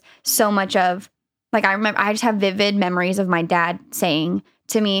 It was so much of like, I remember, I just have vivid memories of my dad saying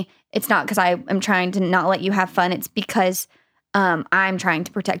to me, it's not because I am trying to not let you have fun, it's because I'm trying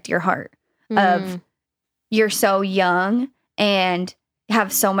to protect your heart. Of you're so young and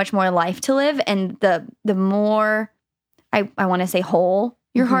have so much more life to live, and the more I want to say whole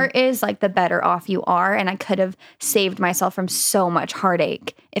your heart is, like the better off you are. And I could have saved myself from so much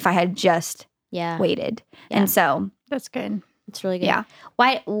heartache if I had just waited. Yeah. And so that's good. It's really good. Yeah.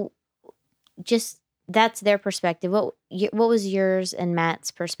 Why? Just that's their perspective. What was yours and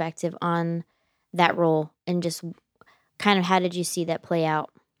Matt's perspective on that role, and just kind of how did you see that play out?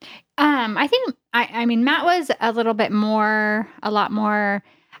 I think, I mean, Matt was a lot more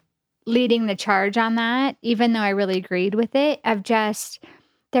leading the charge on that, even though I really agreed with it, of just,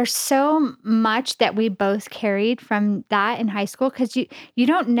 there's so much that we both carried from that in high school, because you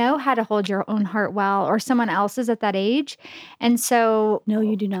don't know how to hold your own heart well, or someone else's at that age. And so, no,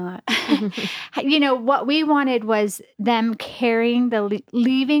 you do not. What we wanted was them carrying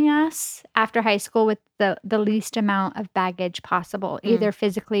leaving us after high school with the least amount of baggage possible, either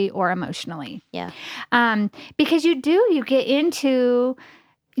physically or emotionally. Yeah. Because you get into,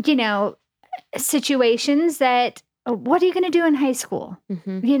 situations that, what are you going to do in high school?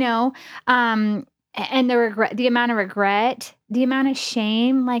 And the regret, the amount of regret, the amount of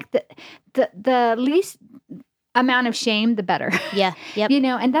shame, like the least amount of shame, the better. Yeah. Yep.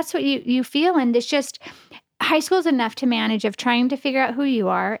 And that's what you feel. And it's just, high school is enough to manage, of trying to figure out who you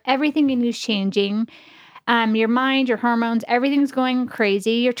are. Everything in you is changing. Your mind, your hormones, everything's going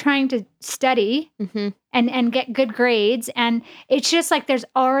crazy. You're trying to study and get good grades. And it's just like, there's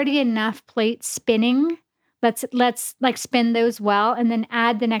already enough plates spinning. Let's like spin those well, and then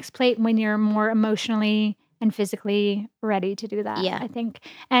add the next plate when you're more emotionally and physically ready to do that. Yeah. I think.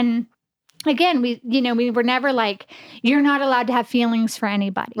 And again, we were never like, you're not allowed to have feelings for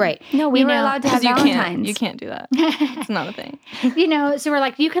anybody. Right. No, we were allowed to have Valentine's. You can't do that. It's not a thing. So we're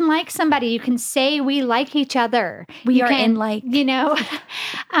like, you can like somebody, you can say we like each other. We are in like,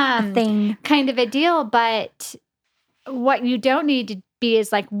 a thing. Kind of a deal. But what you don't need to be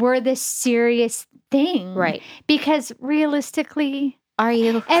is like, we're this serious thing. Right. Because realistically, are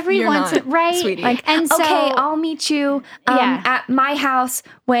you? Everyone's right, sweetie. Like, and so, okay, I'll meet you at my house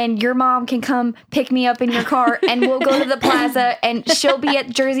when your mom can come pick me up in your car, and we'll go to the plaza, and she'll be at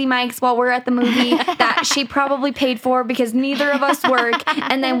Jersey Mike's while we're at the movie that she probably paid for because neither of us work,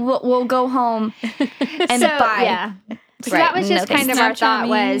 and then we'll go home and buy. Yeah. So that was just kind of our thought,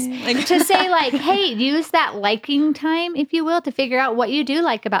 was to say like, hey, use that liking time, if you will, to figure out what you do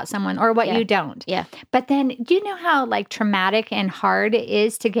like about someone or what you don't. Yeah. But then, do you know how like traumatic and hard it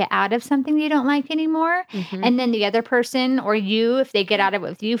is to get out of something you don't like anymore? And then the other person or you, if they get out of it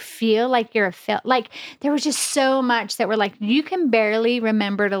with you, feel like you're like, there was just so much that we're like, you can barely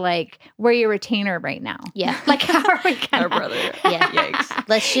remember to like wear your retainer right now. Yeah. Like, how are we gonna? Our brother. Yeah. Yikes.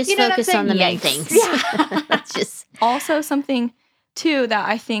 Let's just focus on the main things. Yeah. Let's just. Also, something too that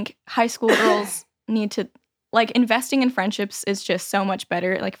I think high school girls need to, like, investing in friendships is just so much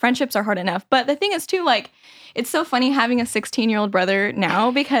better. Like, friendships are hard enough, but the thing is too, like, it's so funny having a 16-year-old brother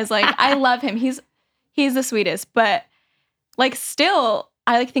now, because like I love him. He's the sweetest, but like still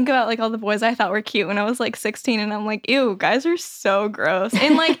I like think about like all the boys I thought were cute when I was like 16, and I'm like, ew, guys are so gross.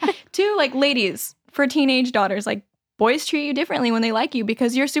 And like too, like, ladies, for teenage daughters, like, boys treat you differently when they like you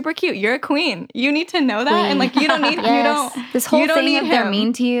because you're super cute. You're a queen. You need to know that. And like, you don't need, this whole thing of they're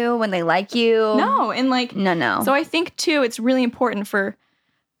mean to you when they like you. No. And like, no. So I think too, it's really important for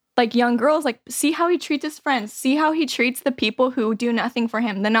like young girls, like, see how he treats his friends. See how he treats the people who do nothing for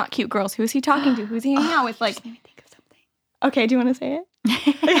him. The not cute girls. Who's he talking to? Who's he hanging out with? Like, just made me think of something. Okay. Do you want to say it?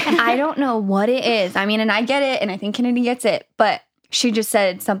 I don't know what it is. I mean, and I get it. And I think Kennedy gets it, but she just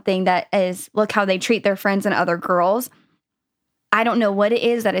said something that is, look how they treat their friends and other girls. I don't know what it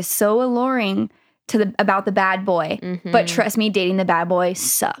is that is so alluring about the bad boy, but trust me, dating the bad boy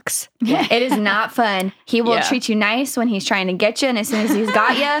sucks. Yeah. It is not fun. He will treat you nice when he's trying to get you, and as soon as he's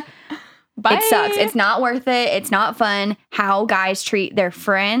got you, it sucks. It's not worth it. It's not fun. How guys treat their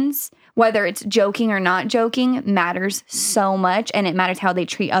friends whether it's joking or not joking, matters so much. And it matters how they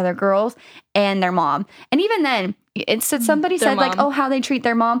treat other girls and their mom. And even then, somebody said like, oh, how they treat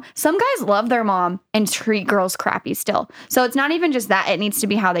their mom. Some guys love their mom and treat girls crappy still. So it's not even just that. It needs to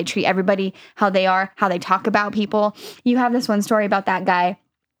be how they treat everybody, how they are, how they talk about people. You have this one story about that guy.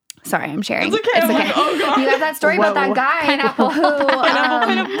 Sorry, I'm sharing. It's okay. Like, oh God. You have that story about that guy Pineapple. who,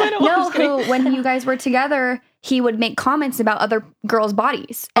 when you guys were together, he would make comments about other girls'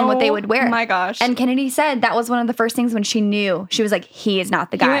 bodies and what they would wear. Oh my gosh. And Kennedy said that was one of the first things when she knew. She was like, he is not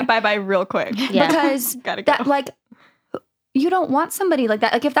the guy. He went bye-bye real quick. Yeah. Because Gotta go. that, like, you don't want somebody like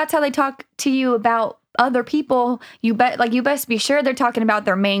that. Like, if that's how they talk to you about other people, you best be sure they're talking about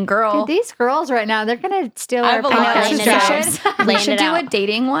their main girl. Dude, these girls right now, they're gonna steal I our have a lot of podcast. We should do a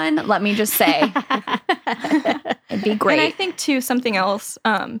dating one. Let me just say, it'd be great. And I think too, something else,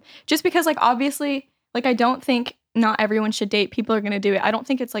 just because like, obviously, like, I don't think not everyone should date. People are going to do it. I don't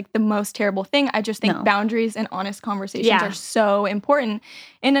think it's like the most terrible thing. I just think boundaries and honest conversations are so important.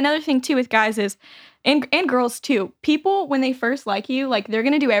 And another thing too with guys is, and girls too, people, when they first like you, like, they're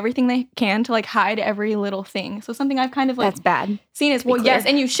going to do everything they can to like hide every little thing. So something I've kind of like that's bad. seen is, well, yes,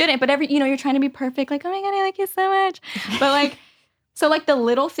 and you shouldn't, but you're trying to be perfect. Like, oh my God, I like you so much. But like, so like the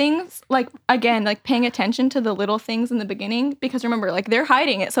little things, like, again, like paying attention to the little things in the beginning, because remember, like, they're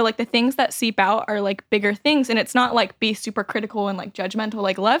hiding it. So like the things that seep out are like bigger things. And it's not like be super critical and like judgmental,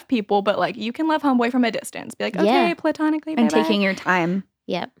 like love people, but like you can love homeboy from a distance. Be like, okay, platonically. And bye-bye. taking your time.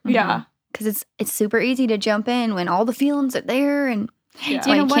 Yep. Yeah. Because it's super easy to jump in when all the feelings are there, and Yeah.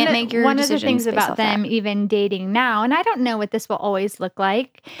 you can't make your one of the decisions things based about off them that. even dating now, and I don't know what this will always look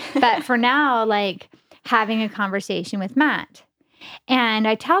like, but for now, like having a conversation with Matt. And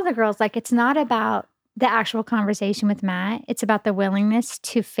I tell the girls, like, it's not about the actual conversation with Matt. It's about the willingness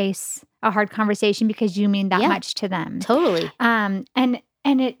to face a hard conversation because you mean that much to them. Totally. And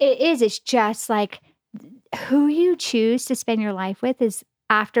it's just like who you choose to spend your life with is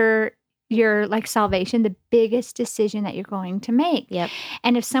after your like salvation, the biggest decision that you're going to make. Yep.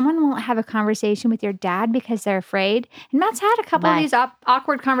 And if someone won't have a conversation with your dad because they're afraid, and Matt's had a couple of these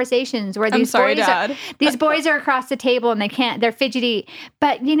awkward conversations where these these boys are across the table and they're fidgety.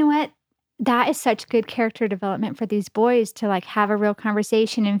 But you know what? That is such good character development for these boys to like have a real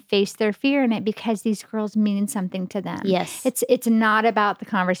conversation and face their fear in it because these girls mean something to them. Yes. It's not about the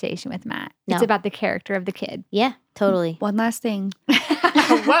conversation with Matt. No. It's about the character of the kid. Yeah, totally. One last thing.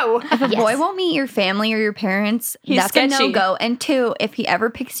 Whoa. If a boy won't meet your family or your parents, He's that's sketchy. a no-go. And two, if he ever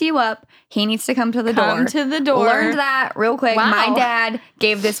picks you up, he needs to come to the door. Come to the door. Learned that real quick. Wow. My dad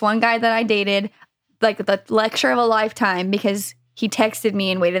gave this one guy that I dated like the lecture of a lifetime because he texted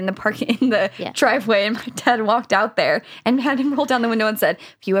me and waited in the driveway, and my dad walked out there and had him roll down the window and said,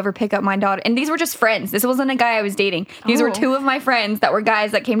 if you ever pick up my daughter, and these were just friends. This wasn't a guy I was dating. These were two of my friends that were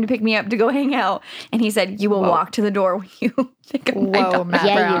guys that came to pick me up to go hang out. And he said, you will walk to the door when you pick up my daughter. Matt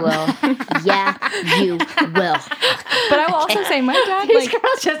Yeah, Brown. you will. Yeah, you will. But I will also say my dad, These like,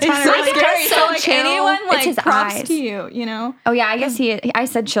 girls just it's wanna so really scary. so So like chill. anyone, It's like, his props eyes. to you, you know? Oh, yeah, I guess I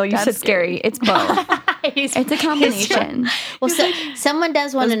said chill. You That's said scary. It's both. It's a combination. Well, so someone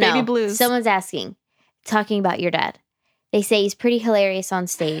does want to Those baby know. blues. Someone's asking, talking about your dad. They say he's pretty hilarious on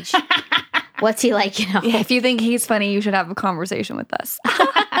stage. What's he like, you know? Yeah, if you think he's funny, you should have a conversation with us.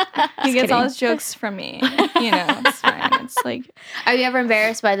 He gets all kidding. his jokes from me. You know, it's fine. It's like, Are you ever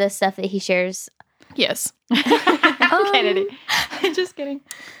embarrassed by the stuff that he shares? yes. Kennedy. Just kidding.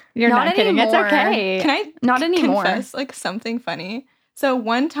 You're Not not kidding. It's anymore. okay. Can I Not anymore. confess like something funny? So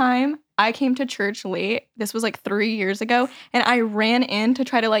one time I came to church late. This was like 3 years ago. And I ran in to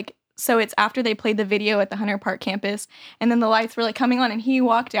try to like, so it's after they played the video at the Hunter Park campus. And then the lights were like coming on and he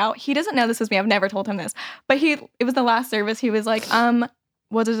walked out. He doesn't know this was me. I've never told him this. But it was the last service. He was like,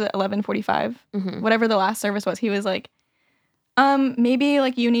 what is it, 11:45? Mm-hmm. Whatever the last service was. He was like, maybe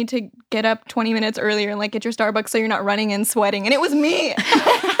like you need to get up 20 minutes earlier and like get your Starbucks so you're not running and sweating. And it was me. It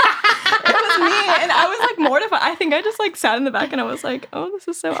was me. And I was like mortified. I think I just like sat in the back and I was like, oh, this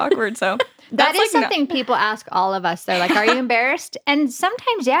is so awkward. So That that's is like something people ask all of us. They're like, are you embarrassed? And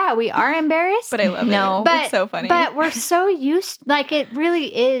sometimes, yeah, we are embarrassed. But I love it. But It's so funny. But we're so used, like it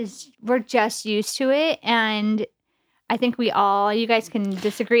really is. We're just used to it. And I think you guys can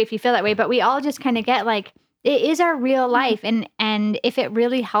disagree if you feel that way, but we all just kind of get like, it is our real life. And if it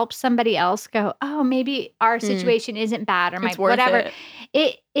really helps somebody else go, oh, maybe our situation isn't bad or It's worth whatever.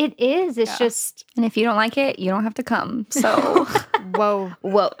 it. It is. It's just, And if you don't like it, you don't have to come. So whoa.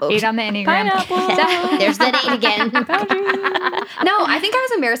 Whoa. 8 on the Enneagram. Pineapple. There's that 8 again. no, I think I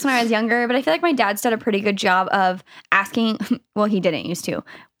was embarrassed when I was younger, but I feel like my dad's done a pretty good job of asking. Well, he didn't used to.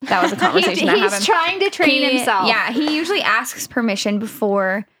 That was a conversation I had. He's trying to train himself. Yeah, he usually asks permission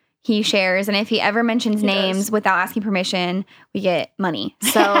before he shares. And if he ever mentions names without asking permission, we get money.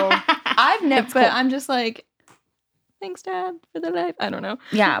 So I've never, but I'm just like, thanks, Dad, for the life. I don't know.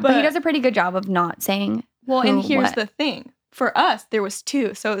 Yeah, but he does a pretty good job of not saying. Well, and here's what. the thing. For us, there was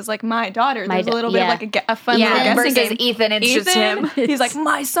 2. So it was like my daughter. There's a little bit of like a fun little guessing versus game. Ethan, it's just him. He's like,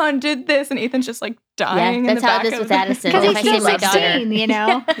 my son did this. And Ethan's just like dying in the that's how back it is of with Addison. Because If he's I say still my daughter. 16, you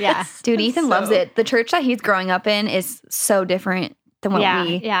know? Yeah. Dude, Ethan loves it. The church that he's growing up in is so different than what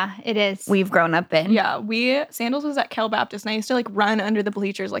it is. we've grown up in. Yeah, Sandals was at Cal Baptist, and I used to like run under the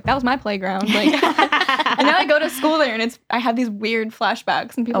bleachers. Like that was my playground. Like, and now I go to school there, and I have these weird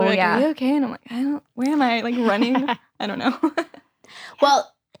flashbacks, and people are like, "Are you okay?" And I'm like, where am I? Like running? I don't know.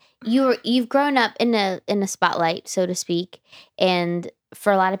 Well, you've grown up in a spotlight, so to speak, and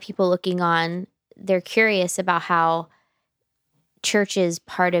for a lot of people looking on, they're curious about how church is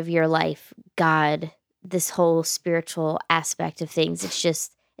part of your life, God, this whole spiritual aspect of things.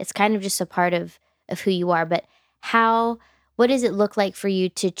 It's kind of just a part of who you are. But what does it look like for you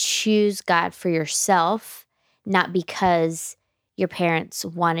to choose God for yourself, not because your parents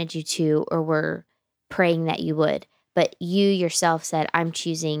wanted you to or were praying that you would, but you yourself said, I'm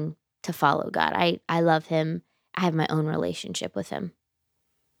choosing to follow God. I love him. I have my own relationship with him.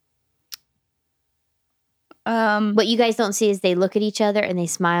 What you guys don't see is they look at each other and they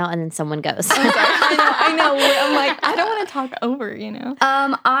smile and then someone goes. I know. I'm like, I don't want to talk over, you know?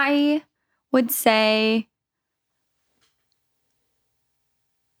 I would say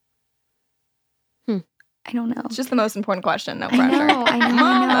I don't know. It's just the most important question. No I pressure. know.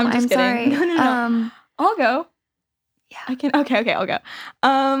 Mom, I'm just kidding. sorry. No. I'll go. Yeah. I can. Okay, I'll go.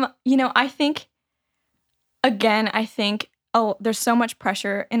 I think, again, there's so much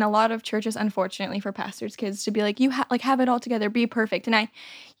pressure in a lot of churches, unfortunately, for pastors' kids to be like, you have it all together, be perfect. And I'm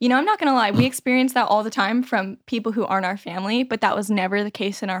not going to lie, we experience that all the time from people who aren't our family, but that was never the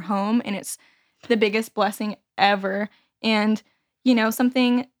case in our home. And it's the biggest blessing ever. And,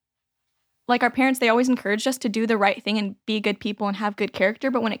 something like our parents, they always encouraged us to do the right thing and be good people and have good character.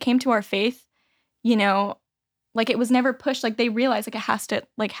 But when it came to our faith, it was never pushed. Like they realized it has to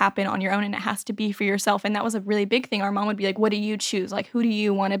happen on your own and it has to be for yourself. And that was a really big thing. Our mom would be like, what do you choose? Like, who do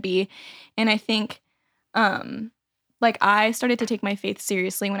you want to be? And I think, I started to take my faith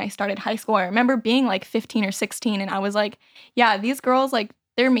seriously when I started high school. I remember being like 15 or 16 and I was like, yeah, these girls,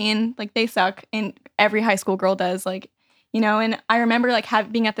 they're mean, they suck. And every high school girl does, and I remember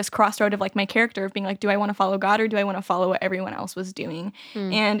being at this crossroad of my character of being like, do I want to follow God or do I want to follow what everyone else was doing?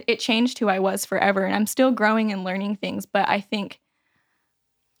 And it changed who I was forever. And I'm still growing and learning things. But I think,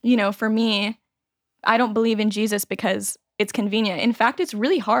 for me, I don't believe in Jesus because it's convenient. In fact, it's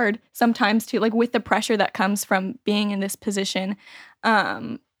really hard sometimes to with the pressure that comes from being in this position.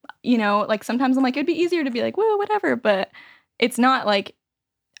 Sometimes I'm like, it'd be easier to be like, whoa, whatever. But it's not.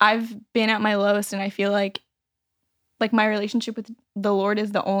 I've been at my lowest and I feel like my relationship with the Lord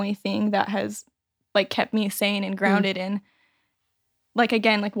is the only thing that has kept me sane and grounded in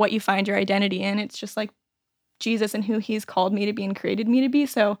again, what you find your identity in. It's just Jesus and who he's called me to be and created me to be.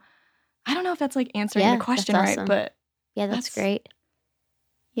 So I don't know if that's answering the question awesome. Right, but yeah, that's great.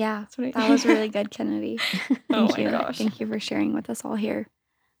 Yeah, that was really good, Kennedy. Thank you. Gosh. Thank you for sharing with us all here.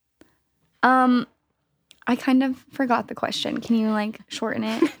 I kind of forgot the question. Can you shorten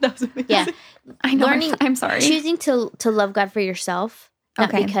it? That was amazing. Yeah. I know. I'm sorry. Choosing to love God for yourself, not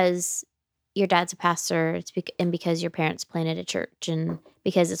Okay. because your dad's a pastor, and because your parents planted a church, and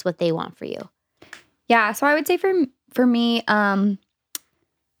because it's what they want for you. Yeah. So I would say for me,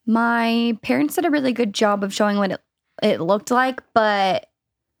 my parents did a really good job of showing what it looked like, but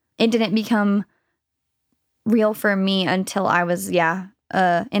it didn't become real for me until I was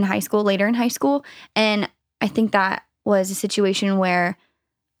in high school, later in high school. And I think that was a situation where,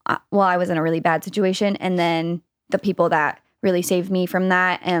 I was in a really bad situation. And then the people that really saved me from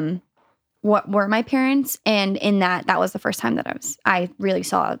that what were my parents. And in that was the first time that I really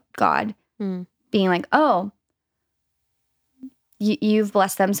saw God being like, oh, you've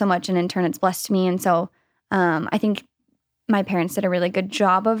blessed them so much. And in turn, it's blessed me. And so I think my parents did a really good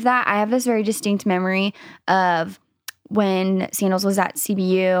job of that. I have this very distinct memory of when Sandals was at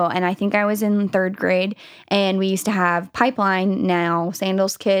CBU, and I think I was in 3rd grade, and we used to have Pipeline, now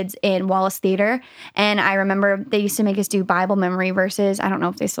Sandals kids, in Wallace Theater. And I remember they used to make us do Bible memory verses. I don't know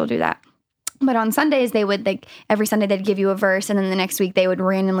if they still do that. But on Sundays, they would, every Sunday they'd give you a verse, and then the next week they would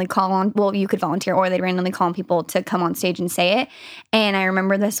randomly call on, well, you could volunteer, or they'd randomly call on people to come on stage and say it. And I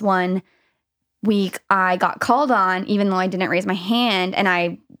remember this one week I got called on, even though I didn't raise my hand, and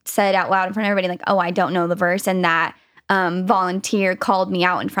I said out loud in front of everybody, oh, I don't know the verse, and that volunteer called me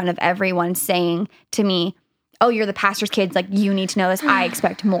out in front of everyone saying to me, oh, you're the pastor's kids. Like, you need to know this. I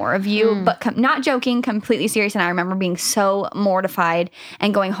expect more of you. But not joking, completely serious. And I remember being so mortified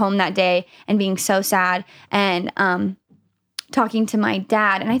and going home that day and being so sad and talking to my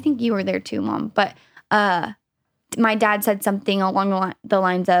dad. And I think you were there too, Mom. But my dad said something along the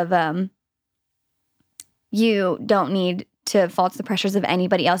lines of, you don't need to fall to the pressures of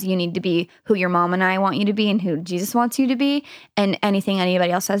anybody else. You need to be who your mom and I want you to be and who Jesus wants you to be. And anything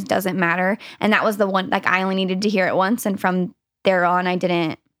anybody else says doesn't matter. And that was the one, like, I only needed to hear it once. And from there on, I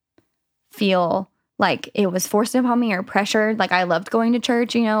didn't feel like it was forced upon me or pressured. Like, I loved going to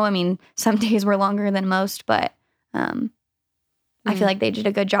church, you know. I mean, some days were longer than most, but I feel like they did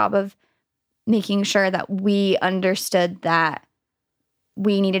a good job of making sure that we understood that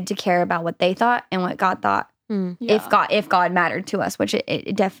we needed to care about what they thought and what God thought. Yeah. If God mattered to us, which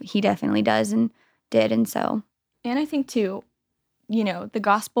he definitely does and did. And so, And I think too, you know, the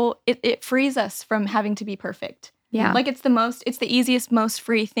gospel, it frees us from having to be perfect. yeah. Like, it's the easiest, most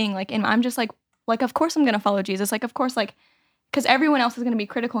free thing. Like, and I'm just like, of course I'm going to follow Jesus. Like, of course, like, because everyone else is going to be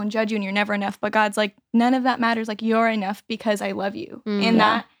critical and judge you and you're never enough. But God's like, none of that matters. Like, you're enough because I love you. And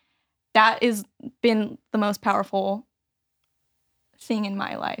that has been the most powerful thing in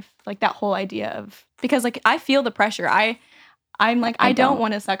my life. Like, that whole idea of, because like, I feel the pressure. I'm like, I don't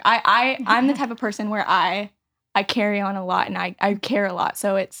want to suck. I'm the type of person where I carry on a lot and I care a lot.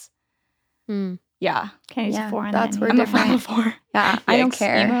 So it's, yeah. Kenny's a 4 on that's that. where I'm a different. 4. Yeah, I don't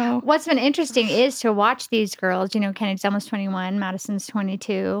care. Emo. What's been interesting is to watch these girls. You know, Kenny's almost 21, Madison's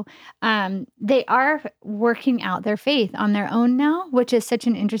 22. They are working out their faith on their own now, which is such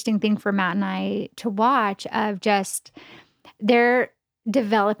an interesting thing for Matt and I to watch. Of just they're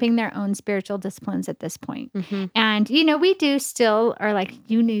developing their own spiritual disciplines at this point. And you know, we do still are like,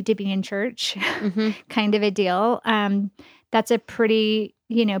 you need to be in church, kind of a deal. That's a pretty,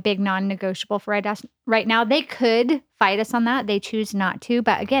 you know, big non-negotiable for us right now. They could fight us on that. They choose not to.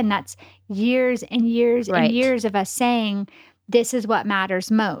 But again, that's years and years and years of us saying, this is what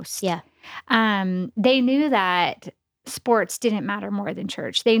matters most. Yeah. They knew that sports didn't matter more than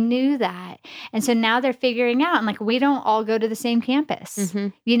church. They knew that. And so now they're figuring out, and like, we don't all go to the same campus,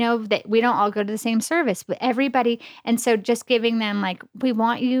 you know, that we don't all go to the same service, but everybody. And so just giving them like, we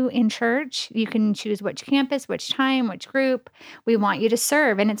want you in church. You can choose which campus, which time, which group. We want you to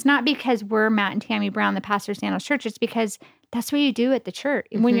serve. And it's not because we're Matt and Tammy Brown, the pastor of Sandals Church. It's because that's what you do at the church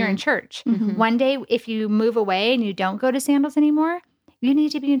when you're in church. One day, if you move away and you don't go to Sandals anymore, you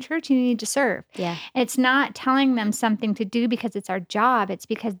need to be in church. You need to serve. Yeah. It's not telling them something to do because it's our job. It's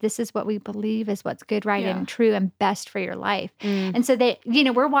because this is what we believe is what's good, right, and true and best for your life. And so they, you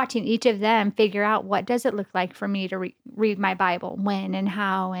know, we're watching each of them figure out, what does it look like for me to read my Bible, when and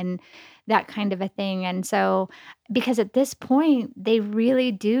how, and that kind of a thing. And so, because at this point, they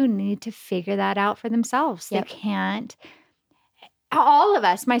really do need to figure that out for themselves. They can't, all of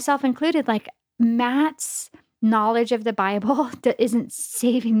us, myself included, like Matt's knowledge of the Bible isn't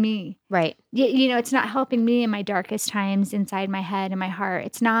saving me. Right. You know, it's not helping me in my darkest times inside my head and my heart.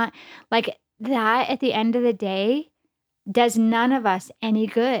 It's not like that. At the end of the day, does none of us any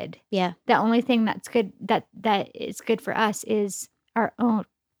good. Yeah. The only thing that's good, that is good for us, is our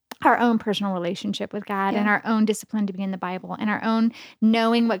own personal relationship with God and our own discipline to be in the Bible and our own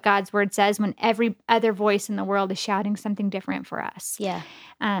knowing what God's word says when every other voice in the world is shouting something different for us. Yeah.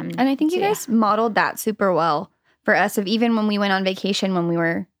 And I think you guys modeled that super well for us. Of even when we went on vacation when we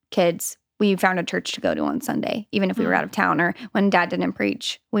were kids, we found a church to go to on Sunday, even if we were out of town, or when Dad didn't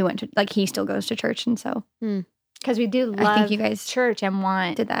preach, we went to, like, he still goes to church. And so because we do love, I think you guys church and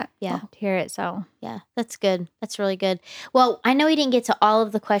want did that. Yeah. to hear it. So Yeah, that's good. That's really good. Well, I know we didn't get to all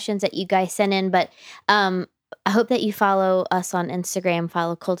of the questions that you guys sent in, but I hope that you follow us on Instagram.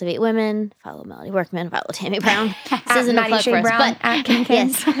 Follow Cultivate Women. Follow Melody Workman. Follow Tammy Brown. This isn't a plug for us, Brown but at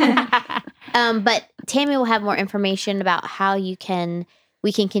Kinkins. yes. But Tammy will have more information about how we can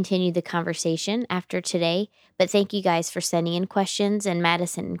continue the conversation after today. But thank you guys for sending in questions. And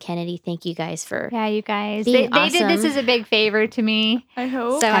Madison and Kennedy, thank you guys for you guys. being They did this awesome. as a big favor to me. I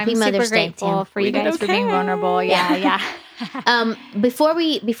hope. So Happy I'm Mother's super Day, grateful Tam. for you We did guys for being okay. vulnerable. Yeah. Before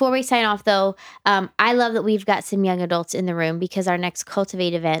we sign off though, I love that we've got some young adults in the room, because our next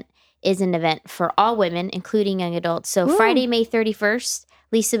Cultivate event is an event for all women, including young adults. So Friday, May 31st,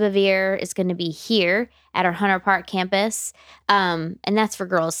 Lisa Bevere is going to be here at our Hunter Park campus. And that's for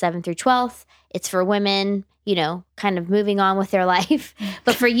girls 7th through 12th. It's for women, you know, kind of moving on with their life.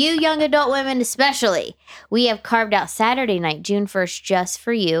 But for you young adult women especially, we have carved out Saturday night, June 1st, just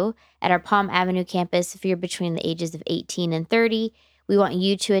for you at our Palm Avenue campus. If you're between the ages of 18 and 30, We want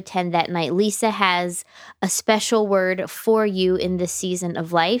you to attend that night. Lisa has a special word for you in this season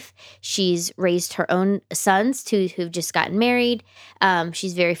of life. She's raised her own sons who've just gotten married.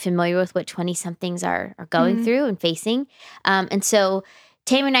 She's very familiar with what 20-somethings are going through and facing. And so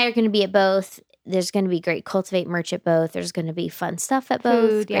Tammy and I are going to be at both. There's going to be great Cultivate merch at both. There's going to be fun stuff at both.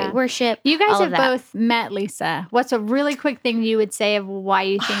 Food, great worship. You guys all of have that. both met Lisa. What's a really quick thing you would say of why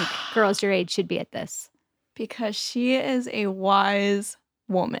you think girls your age should be at this? Because she is a wise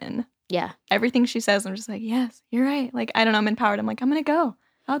woman. Yeah. Everything she says, I'm just like, yes, you're right. Like, I don't know, I'm empowered. I'm like, I'm going to go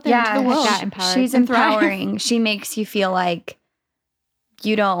out there into the world. Yeah, empowered. She's and thrive. empowering. She makes you feel like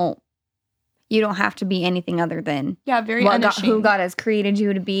you don't have to be anything other than Very who unashamed. God has created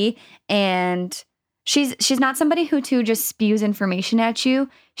you to be. And she's not somebody who just spews information at you.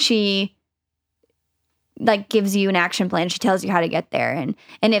 She like gives you an action plan. She tells you how to get there. And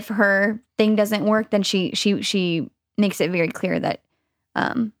if her thing doesn't work, then she makes it very clear that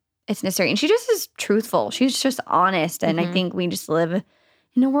it's necessary. And she just is truthful. She's just honest. And I think we just live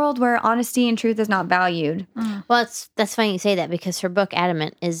in a world where honesty and truth is not valued. Well, that's funny you say that because her book,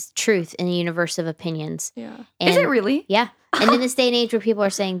 Adamant, is truth in a universe of opinions. Yeah. And, Is it really? Yeah. And in this day and age where people are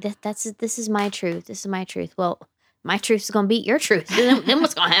saying, this is my truth. This is my truth. Well, my truth is going to beat your truth. Then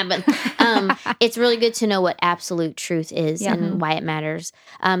what's going to happen? It's really good to know what absolute truth is and why it matters.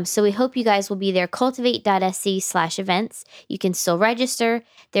 So we hope you guys will be there. Cultivate.sc/events. You can still register.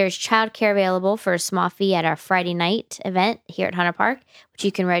 There's childcare available for a small fee at our Friday night event here at Hunter Park, which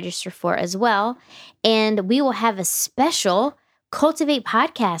you can register for as well. And we will have a special Cultivate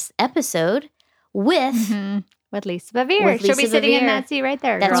podcast episode with... With Lisa Bevere. With She'll be Lisa sitting in Bevere. that seat right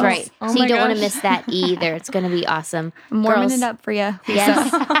there. That's girls. right. Oh So my you don't want to gosh. miss that either. It's going to be awesome. I'm warming Girls. it up for you.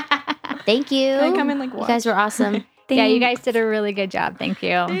 Yes. Thank you. Can I come in like You watch? guys were awesome. Yeah, you guys did a really good job. Thank you.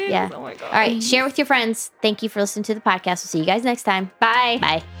 Yeah. Oh my God. All right. Share with your friends. Thank you for listening to the podcast. We'll see you guys next time. Bye.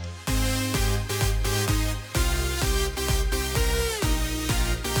 Bye.